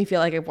that makes me feel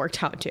like I've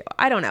worked out too.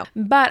 I don't know.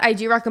 But I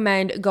do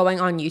recommend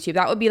going on YouTube.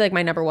 That would be like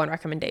my number one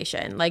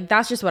recommendation. Like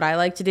that's just what I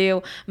like to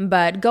do.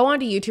 But go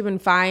onto YouTube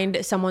and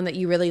find someone that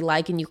you really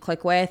like and you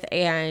click with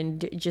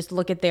and just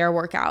look at their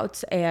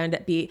workouts and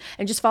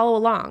just follow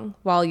along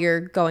while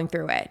you're going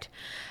through it.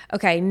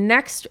 Okay,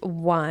 next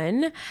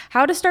one,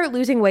 how to start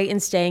losing weight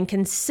and staying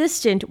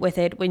consistent with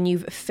it when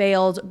you've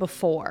failed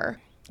before.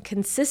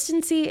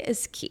 Consistency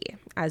is key,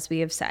 as we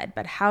have said,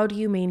 but how do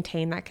you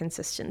maintain that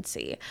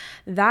consistency?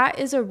 That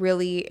is a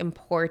really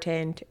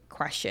important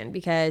question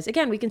because,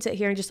 again, we can sit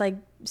here and just like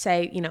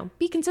say,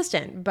 be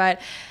consistent, but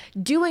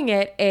doing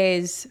it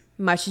is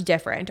much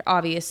different,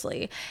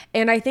 obviously.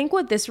 And I think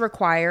what this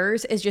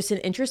requires is just an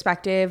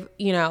introspective,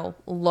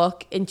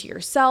 look into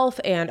yourself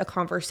and a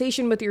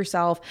conversation with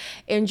yourself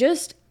and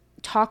just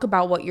talk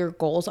about what your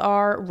goals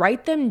are,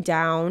 write them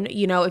down.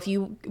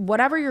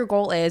 Whatever your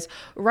goal is,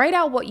 write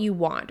out what you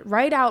want,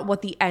 write out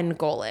what the end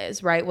goal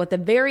is, right? What the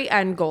very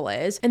end goal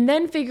is, and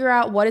then figure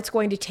out what it's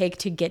going to take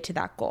to get to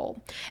that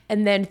goal.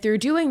 And then through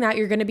doing that,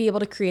 you're going to be able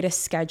to create a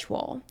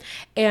schedule.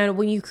 And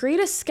when you create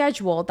a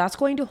schedule, that's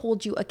going to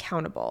hold you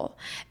accountable.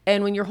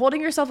 And when you're holding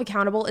yourself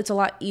accountable, it's a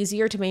lot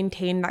easier to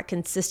maintain that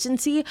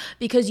consistency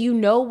because you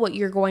know what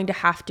you're going to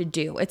have to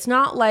do. It's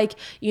not like,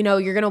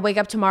 you're going to wake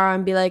up tomorrow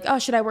and be like, oh,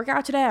 should I work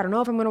out today? I don't know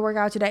if I'm going to work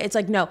out today. It's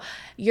like, no,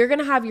 you're going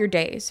to have your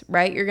days,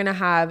 right? You're going to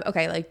have,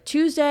 like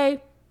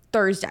Tuesday,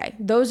 Thursday.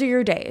 Those are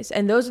your days.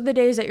 And those are the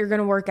days that you're going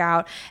to work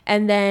out.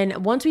 And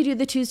then once we do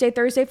the Tuesday,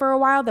 Thursday for a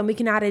while, then we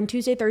can add in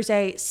Tuesday,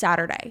 Thursday,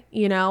 Saturday,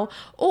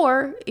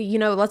 or,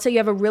 let's say you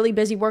have a really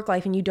busy work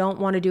life and you don't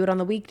want to do it on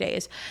the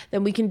weekdays,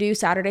 then we can do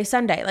Saturday,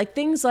 Sunday, like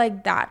things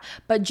like that.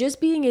 But just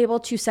being able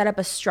to set up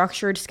a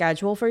structured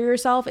schedule for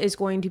yourself is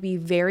going to be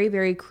very,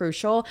 very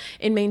crucial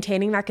in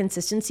maintaining that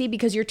consistency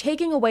because you're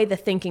taking away the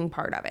thinking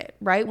part of it,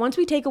 right? Once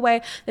we take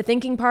away the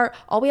thinking part,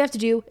 all we have to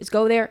do is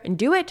go there and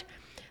do it.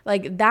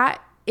 Like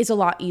that is a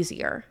lot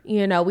easier.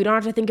 We don't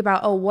have to think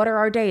about, what are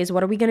our days?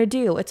 What are we going to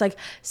do? It's like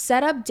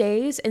set up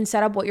days and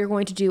set up what you're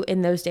going to do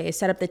in those days.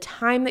 Set up the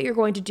time that you're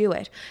going to do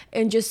it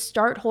and just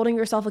start holding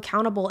yourself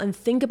accountable and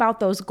think about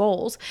those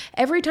goals.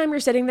 Every time you're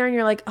sitting there and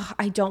you're like,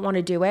 I don't want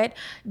to do it,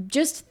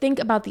 just think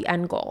about the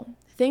end goal.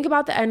 Think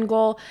about the end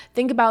goal.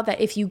 Think about that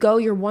if you go,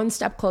 you're one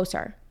step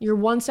closer. You're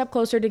one step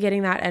closer to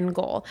getting that end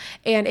goal.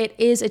 And it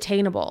is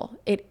attainable.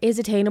 It is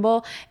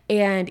attainable.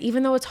 And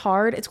even though it's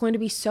hard, it's going to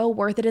be so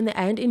worth it in the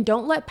end. And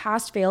don't let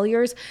past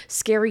failures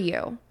scare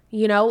you.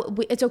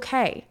 It's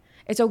okay.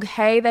 It's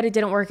okay that it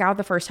didn't work out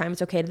the first time.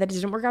 It's okay that it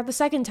didn't work out the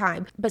second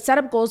time. But set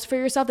up goals for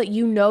yourself that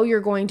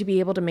you're going to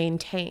be able to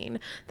maintain.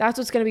 That's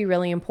what's going to be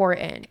really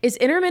important. Is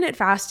intermittent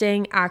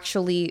fasting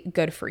actually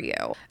good for you?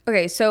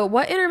 Okay, so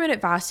what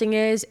intermittent fasting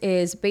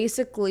is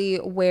basically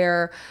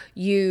where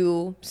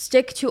you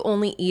stick to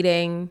only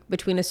eating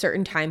between a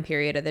certain time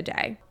period of the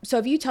day. So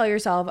if you tell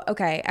yourself,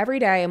 okay, every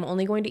day I'm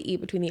only going to eat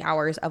between the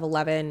hours of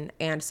 11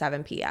 and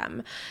 7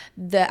 p.m.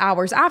 The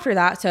hours after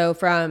that, so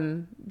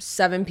from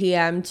 7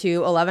 p.m.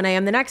 to 11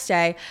 a.m. the next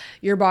day,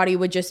 your body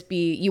would just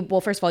be,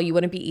 first of all, you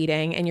wouldn't be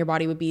eating and your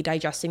body would be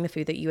digesting the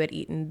food that you had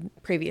eaten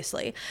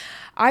previously.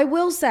 I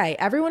will say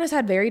everyone has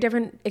had very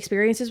different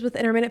experiences with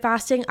intermittent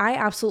fasting. I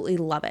absolutely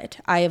love it.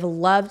 I have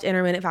loved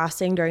intermittent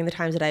fasting during the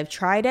times that I've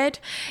tried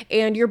it,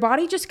 and your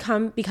body just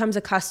becomes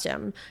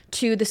accustomed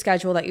to the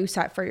schedule that you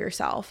set for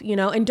yourself,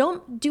 and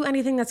don't do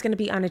anything that's going to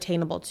be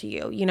unattainable to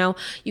you.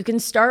 You can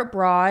start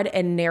broad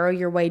and narrow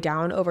your way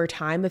down over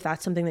time if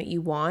that's something that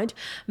you want.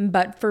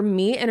 But for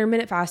me,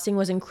 intermittent fasting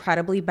was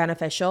incredibly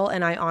beneficial,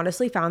 and I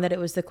honestly found that it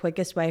was the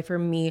quickest way for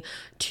me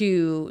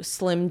to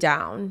slim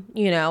down.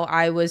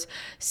 I was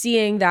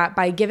seeing that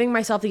by giving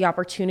myself the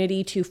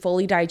opportunity to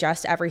fully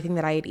digest everything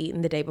that I had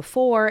eaten the day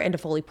before and to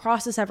fully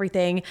process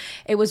everything,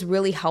 it was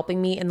really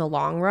helping me in the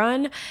long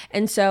run.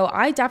 And so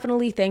I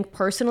definitely think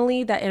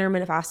personally that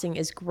intermittent fasting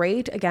is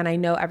great. Again, I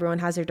know everyone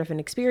has their different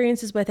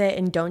experiences with it,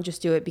 and don't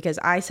just do it because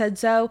I said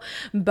so,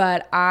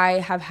 but I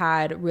have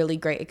had really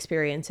great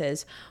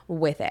experiences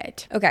with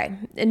it. Okay,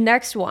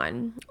 next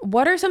one.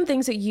 What are some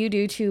things that you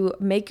do to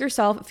make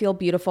yourself feel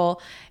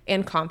beautiful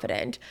and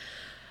confident?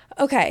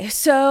 Okay,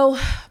 so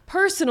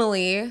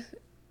personally,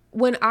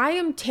 when I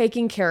am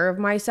taking care of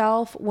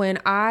myself, when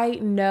I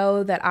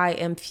know that I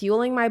am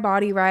fueling my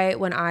body right,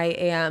 when I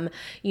am,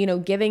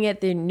 giving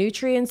it the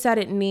nutrients that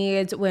it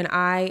needs, when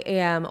I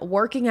am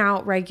working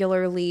out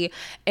regularly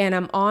and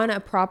I'm on a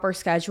proper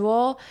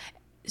schedule,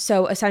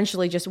 so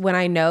essentially just when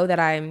I know that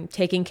I'm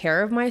taking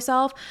care of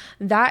myself,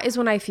 that is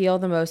when I feel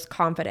the most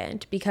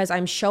confident because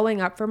I'm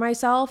showing up for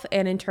myself,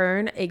 and in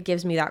turn, it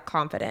gives me that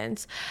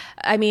confidence.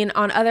 I mean,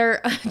 on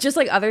just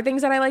like other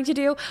things that I like to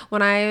do,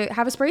 when I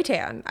have a spray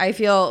tan, I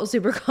feel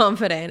super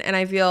confident and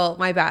I feel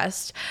my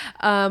best.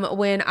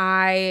 When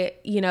I,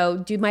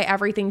 do my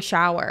everything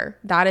shower,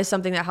 that is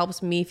something that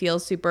helps me feel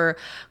super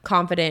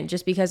confident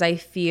just because I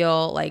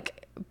feel like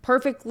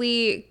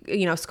perfectly,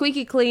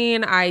 squeaky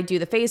clean. I do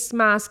the face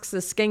masks, the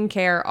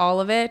skincare,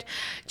 all of it.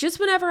 Just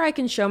whenever I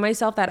can show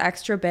myself that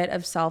extra bit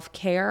of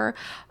self-care,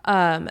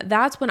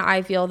 that's when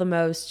I feel the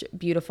most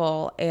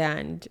beautiful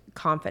and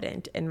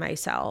confident in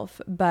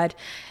myself. But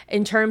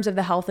in terms of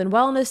the health and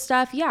wellness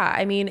stuff, yeah,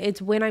 I mean,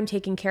 it's when I'm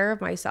taking care of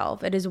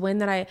myself. It's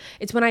when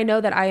I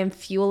know that I am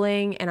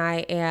fueling and I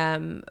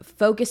am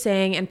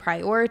focusing and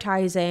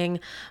prioritizing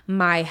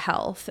my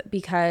health,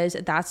 because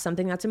that's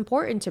something that's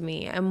important to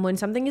me. And when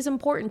something is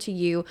important to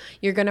you,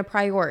 you're going to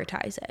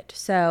prioritize it.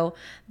 So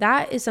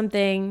that is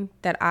something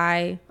that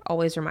I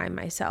always remind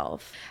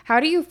myself. How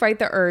do you fight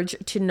the urge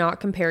to not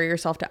compare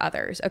yourself to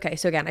others? Okay,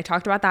 so again, I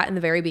talked about that in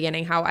the very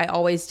beginning, how I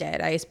always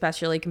did. I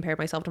especially compared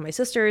myself to my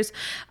sisters,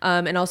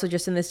 and also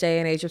just in this day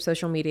and age of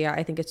social media,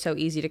 I think it's so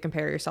easy to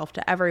compare yourself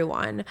to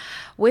everyone.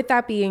 With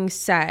that being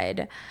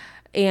said,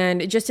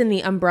 and just in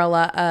the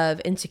umbrella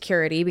of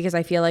insecurity, because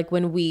I feel like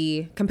when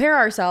we compare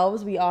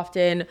ourselves, we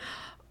often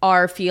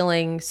are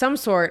feeling some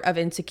sort of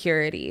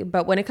insecurity.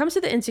 But when it comes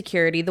to the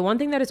insecurity, the one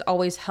thing that has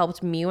always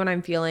helped me when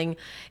I'm feeling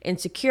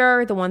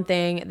insecure, the one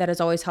thing that has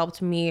always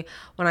helped me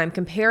when I'm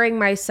comparing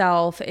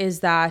myself is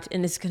that,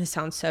 and it's going to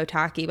sound so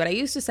tacky, but I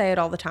used to say it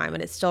all the time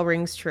and it still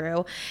rings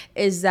true,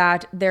 is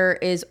that there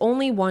is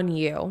only one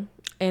you.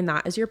 And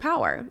that is your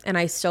power. And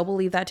I still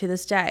believe that to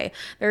this day.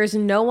 There is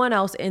no one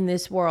else in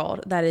this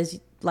world that is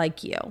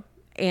like you.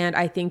 And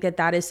I think that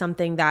that is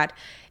something that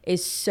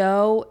is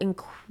so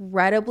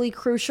incredibly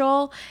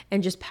crucial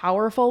and just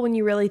powerful when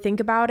you really think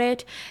about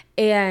it.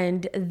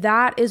 And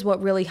that is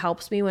what really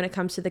helps me when it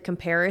comes to the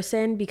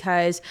comparison,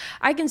 because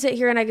I can sit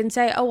here and I can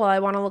say, oh, well, I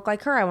want to look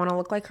like her. I want to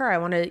look like her. I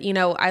want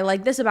to, I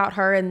like this about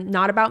her and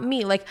not about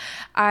me. Like,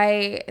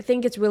 I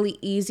think it's really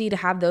easy to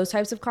have those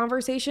types of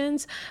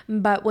conversations.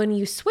 But when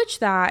you switch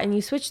that and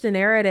you switch the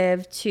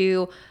narrative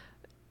to,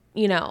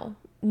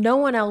 no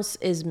one else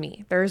is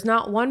me. There's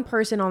not one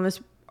person on this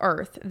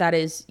earth that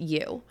is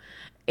you.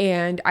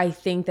 And I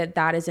think that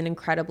that is an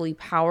incredibly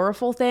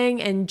powerful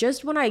thing. And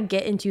just when I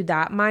get into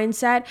that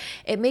mindset,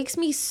 it makes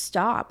me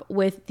stop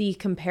with the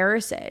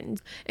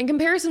comparisons. And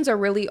comparisons are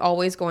really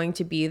always going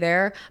to be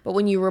there. But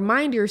when you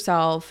remind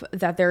yourself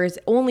that there is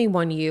only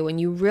one you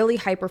and you really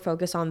hyper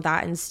focus on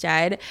that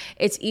instead,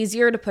 it's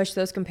easier to push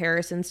those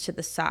comparisons to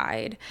the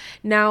side.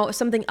 Now,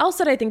 something else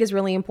that I think is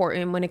really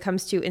important when it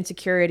comes to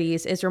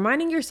insecurities is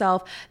reminding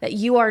yourself that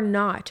you are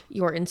not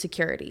your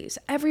insecurities.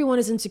 Everyone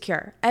is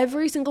insecure.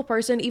 Every single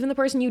person, even the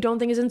person you don't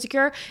think is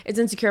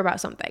insecure about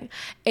something.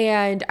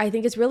 And I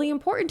think it's really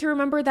important to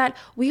remember that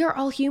we are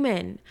all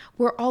human.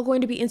 We're all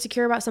going to be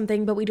insecure about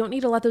something, but we don't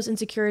need to let those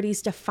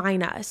insecurities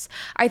define us.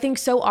 I think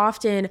so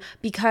often,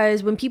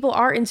 because when people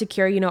are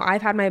insecure,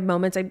 I've had my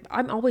moments,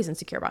 I'm always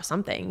insecure about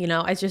something,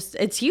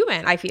 it's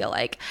human, I feel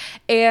like.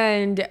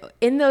 And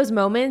in those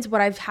moments,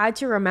 what I've had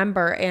to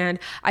remember, and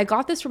I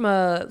got this from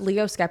a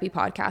Leo Skepi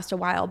podcast a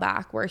while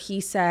back, where he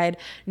said,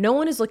 no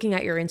one is looking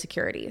at your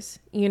insecurities.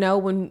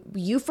 When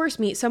you first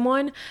meet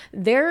someone,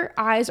 their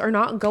eyes are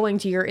not going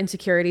to your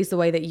insecurities the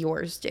way that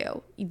yours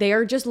do. They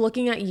are just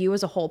looking at you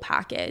as a whole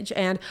package.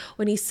 And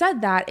when he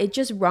said that, it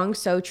just rung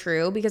so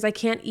true, because I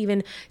can't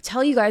even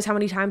tell you guys how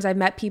many times I've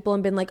met people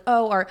and been like,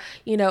 oh, or,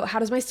 how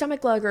does my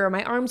stomach look, or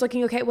my arms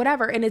looking okay,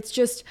 whatever. And it's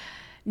just,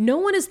 no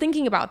one is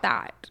thinking about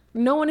that.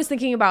 No one is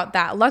thinking about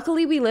that.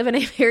 Luckily, we live in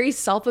a very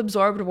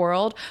self-absorbed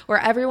world where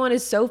everyone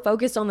is so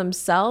focused on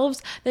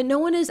themselves that no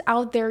one is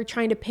out there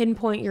trying to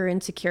pinpoint your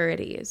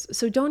insecurities.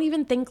 So don't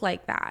even think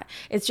like that.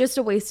 It's just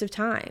a waste of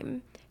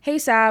time. Hey,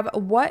 Sab,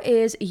 what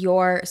is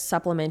your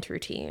supplement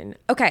routine?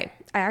 Okay,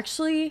 I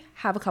actually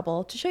have a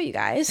couple to show you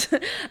guys.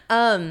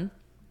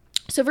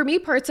 So for me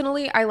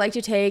personally, I like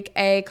to take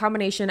a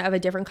combination of a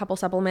different couple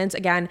supplements.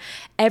 Again,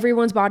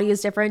 everyone's body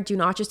is different. Do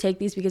not just take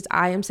these because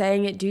I am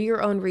saying it. Do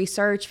your own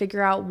research,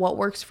 figure out what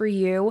works for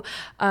you,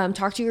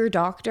 talk to your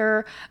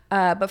doctor.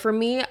 But for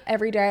me,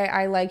 every day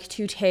I like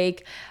to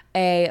take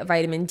a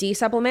vitamin D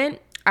supplement.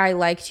 I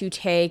like to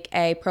take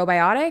a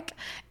probiotic.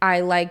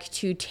 I like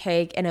to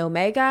take an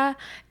omega,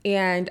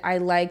 and I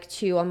like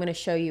to, I'm going to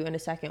show you in a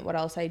second what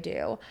else I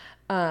do.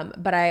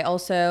 But I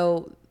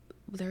also,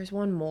 there's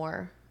one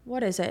more.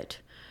 What is it?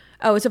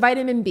 Oh, it's a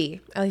vitamin B.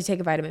 I like to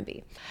take a vitamin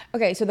B.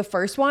 Okay, so the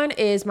first one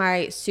is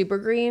my super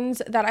greens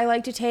that I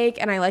like to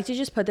take, and I like to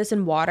just put this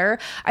in water.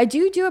 I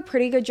do a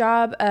pretty good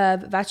job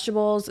of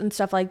vegetables and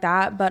stuff like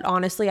that, but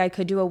honestly, I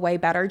could do a way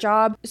better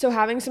job. So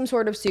having some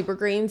sort of super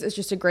greens is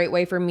just a great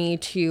way for me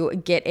to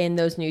get in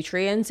those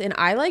nutrients, and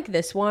I like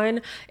this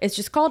one. It's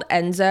just called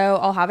Enzo.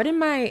 I'll have it in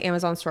my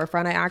Amazon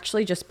storefront. I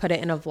actually just put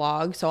it in a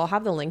vlog, so I'll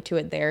have the link to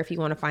it there if you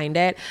want to find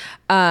it.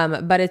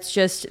 But it's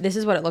just, this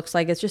is what it looks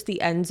like. It's just the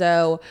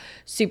Enzo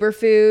super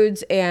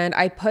foods, and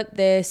I put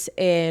this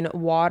in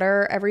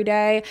water every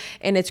day,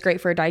 and it's great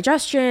for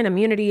digestion,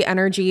 immunity,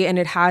 energy, and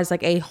it has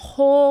like a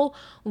whole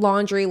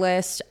laundry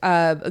list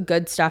of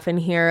good stuff in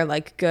here,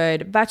 like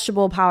good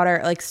vegetable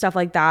powder, like stuff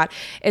like that.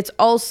 It's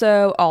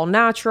also all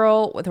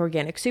natural with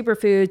organic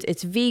superfoods.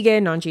 It's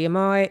vegan,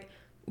 non-GMO.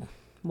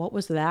 what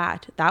was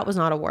that? That was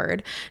not a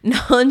word.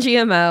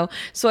 Non-GMO,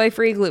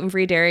 soy-free,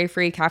 gluten-free,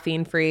 dairy-free,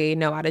 caffeine-free,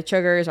 no added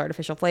sugars,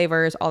 artificial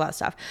flavors, all that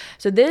stuff.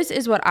 So this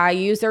is what I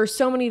use. There are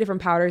so many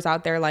different powders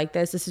out there like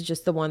this. This is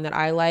just the one that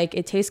I like.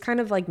 It tastes kind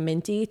of like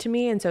minty to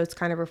me, and so it's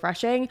kind of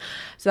refreshing.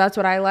 So that's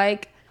what I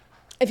like.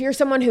 If you're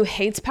someone who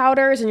hates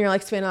powders and you're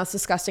like, Savannah, that's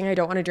disgusting, I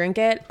don't want to drink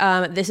it.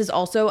 This is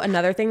also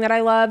another thing that I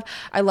love.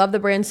 I love the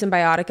brand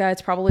Symbiotica.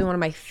 It's probably one of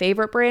my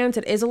favorite brands.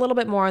 It is a little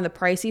bit more on the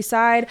pricey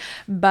side,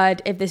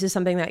 but if this is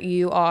something that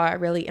you are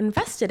really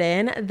invested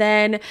in,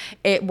 then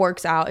it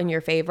works out in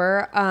your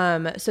favor.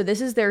 So this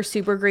is their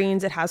Super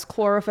Greens. It has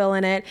chlorophyll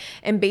in it.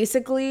 And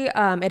basically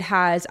it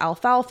has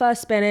alfalfa,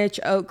 spinach,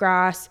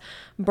 oatgrass,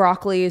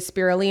 broccoli,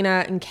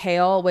 spirulina, and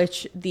kale,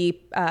 which the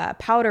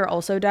powder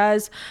also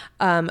does.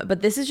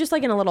 But this is just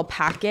like in a little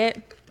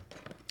packet,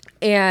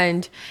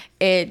 and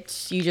it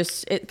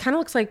kind of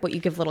looks like what you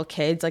give little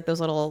kids, like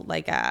those little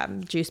like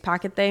juice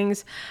packet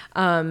things,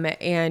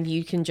 and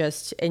you can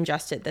just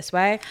ingest it this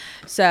way.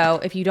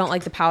 So if you don't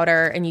like the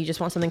powder and you just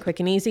want something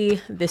quick and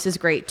easy, this is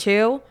great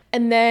too.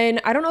 And then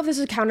I don't know if this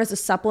would count as a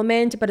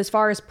supplement, but as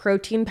far as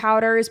protein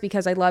powders,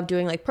 because I love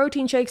doing like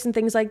protein shakes and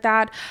things like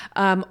that,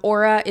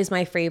 Aura is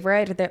my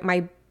favorite.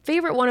 My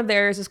favorite one of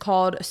theirs is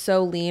called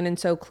So Lean and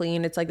So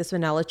Clean. It's like this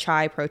vanilla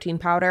chai protein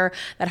powder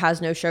that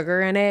has no sugar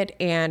in it,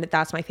 and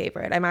that's my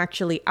favorite. I'm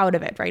actually out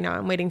of it right now.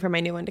 I'm waiting for my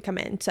new one to come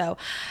in, so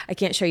I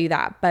can't show you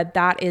that, but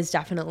that is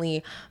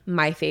definitely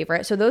my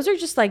favorite. So those are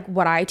just like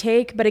what I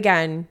take, but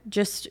again,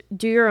 just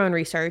do your own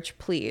research,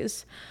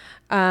 please.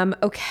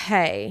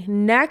 Okay,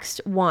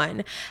 next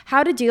one,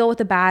 how to deal with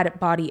a bad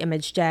body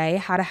image day,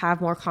 how to have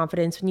more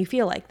confidence when you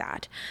feel like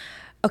that.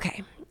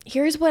 Okay,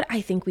 here's what I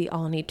think we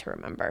all need to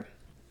remember.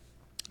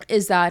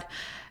 Is that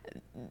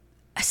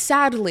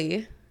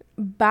sadly,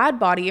 bad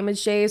body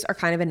image days are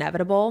kind of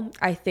inevitable.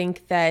 I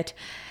think that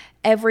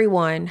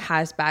everyone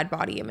has bad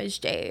body image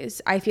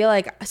days. I feel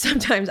like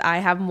sometimes I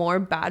have more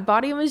bad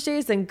body image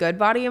days than good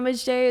body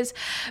image days,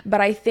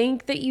 but I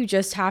think that you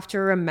just have to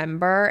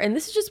remember, and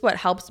this is just what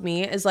helps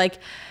me, is like,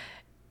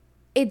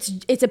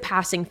 it's a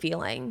passing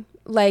feeling.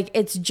 Like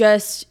it's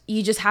just,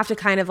 you just have to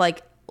kind of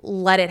like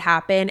let it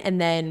happen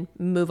and then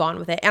move on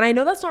with it. And I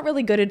know that's not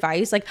really good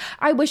advice. Like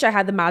I wish I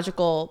had the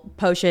magical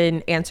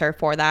potion answer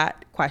for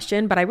that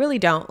question, but I really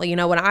don't. Like,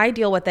 when I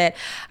deal with it,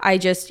 I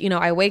just,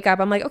 I wake up,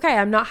 I'm like, okay,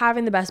 I'm not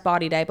having the best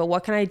body day, but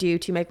what can I do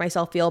to make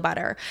myself feel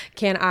better?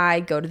 Can I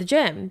go to the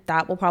gym?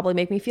 That will probably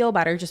make me feel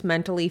better, just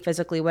mentally,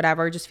 physically,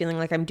 whatever, just feeling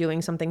like I'm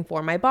doing something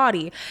for my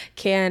body.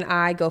 Can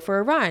I go for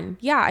a run?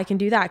 Yeah, I can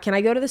do that. Can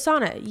I go to the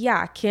sauna?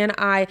 Yeah. Can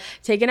I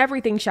take an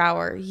everything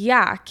shower?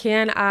 Yeah.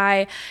 Can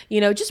I,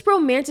 just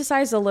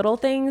romanticize the little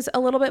things a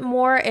little bit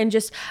more? And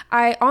just,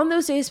 on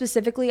those days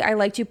specifically, I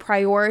like to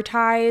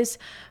prioritize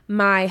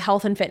my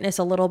health and fitness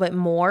a little bit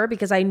more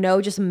because I know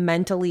just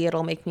mentally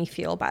it'll make me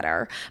feel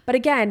better. But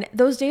again,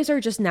 those days are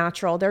just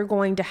natural. They're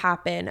going to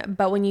happen.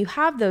 But when you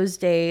have those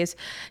days,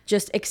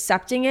 just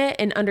accepting it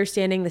and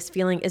understanding this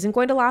feeling isn't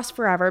going to last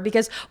forever.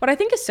 Because what I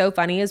think is so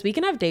funny is we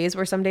can have days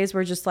where some days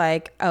we're just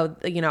like, oh,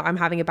 I'm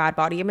having a bad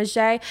body image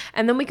day.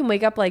 And then we can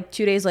wake up like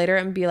 2 days later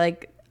and be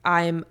like,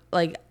 I'm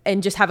like,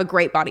 and just have a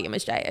great body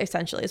image day,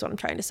 essentially is what I'm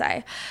trying to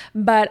say.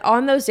 But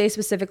on those days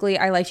specifically,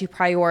 I like to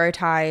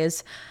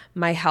prioritize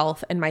my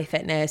health and my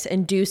fitness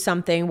and do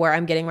something where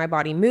I'm getting my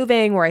body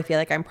moving, where I feel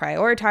like I'm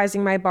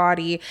prioritizing my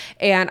body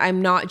and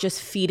I'm not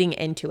just feeding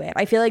into it.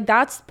 I feel like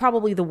that's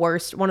probably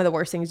one of the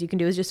worst things you can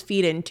do is just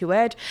feed into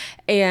it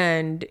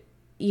and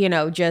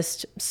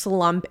just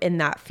slump in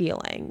that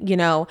feeling.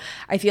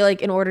 I feel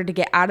like in order to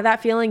get out of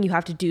that feeling, you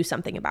have to do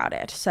something about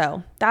it.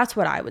 So that's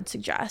what I would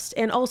suggest.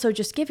 And also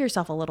just give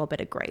yourself a little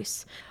bit of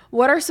grace.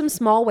 What are some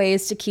small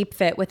ways to keep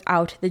fit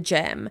without the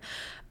gym?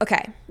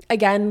 Okay.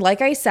 Again,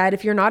 like I said,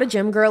 if you're not a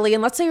gym girly,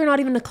 and let's say you're not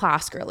even a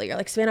class girly, you're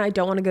like, Savannah, I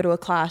don't want to go to a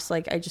class.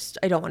 Like, I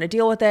don't want to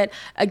deal with it.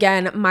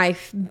 Again, my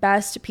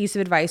best piece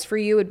of advice for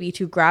you would be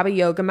to grab a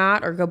yoga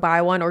mat or go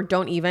buy one, or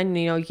don't even,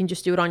 you can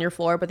just do it on your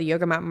floor, but the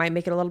yoga mat might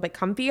make it a little bit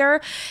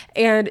comfier,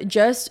 and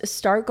just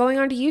start going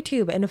onto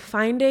YouTube and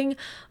finding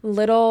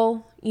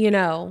little,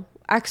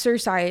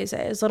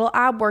 exercises, little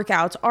ab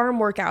workouts, arm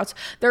workouts.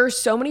 There are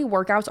so many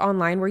workouts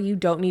online where you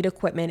don't need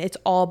equipment. It's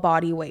all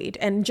body weight.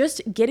 And just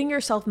getting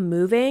yourself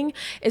moving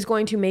is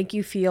going to make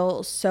you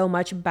feel so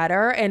much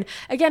better. And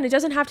again, it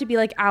doesn't have to be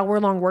like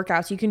hour-long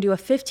workouts. You can do a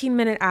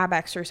 15-minute ab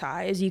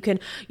exercise. You can,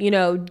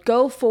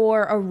 go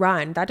for a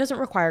run. That doesn't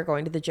require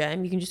going to the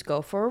gym. You can just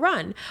go for a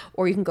run,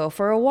 or you can go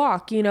for a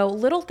walk.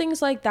 Little things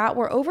like that,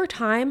 where over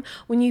time,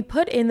 when you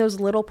put in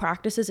those little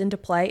practices into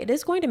play, it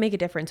is going to make a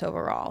difference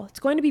overall. It's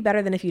going to be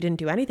better than if you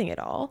didn't do anything at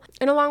all.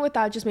 And along with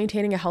that, just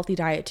maintaining a healthy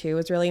diet too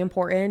is really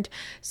important.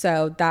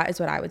 So that is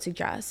what I would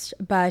suggest.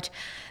 But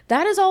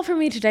that is all for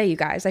me today, you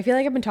guys. I feel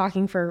like I've been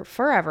talking for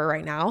forever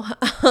right now.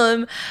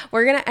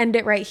 We're going to end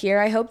it right here.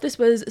 I hope this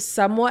was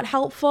somewhat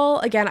helpful.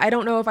 Again, I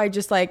don't know if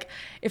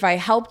if I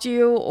helped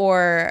you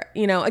or,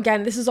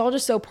 again, this is all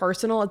just so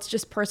personal. It's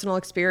just personal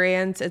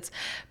experience. It's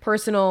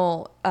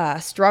personal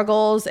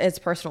struggles, it's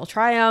personal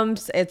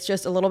triumphs. It's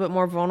just a little bit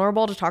more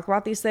vulnerable to talk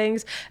about these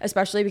things,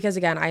 especially because,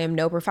 again, I am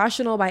no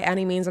professional by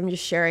any means. I'm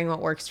just sharing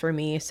what works for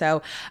me.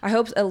 So I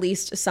hope at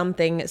least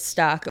something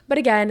stuck. But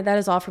again, that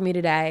is all for me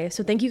today.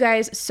 So thank you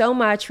guys so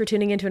much for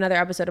tuning into another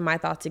episode of My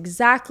Thoughts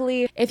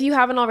Exactly. If you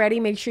haven't already,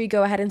 make sure you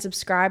go ahead and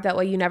subscribe. That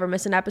way you never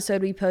miss an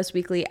episode. We post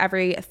weekly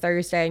every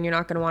Thursday and you're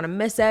not going to want to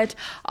miss it.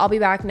 I'll be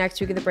back next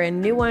week with a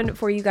brand new one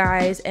for you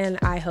guys, and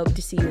I hope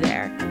to see you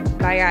there.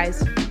 Bye,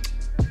 guys.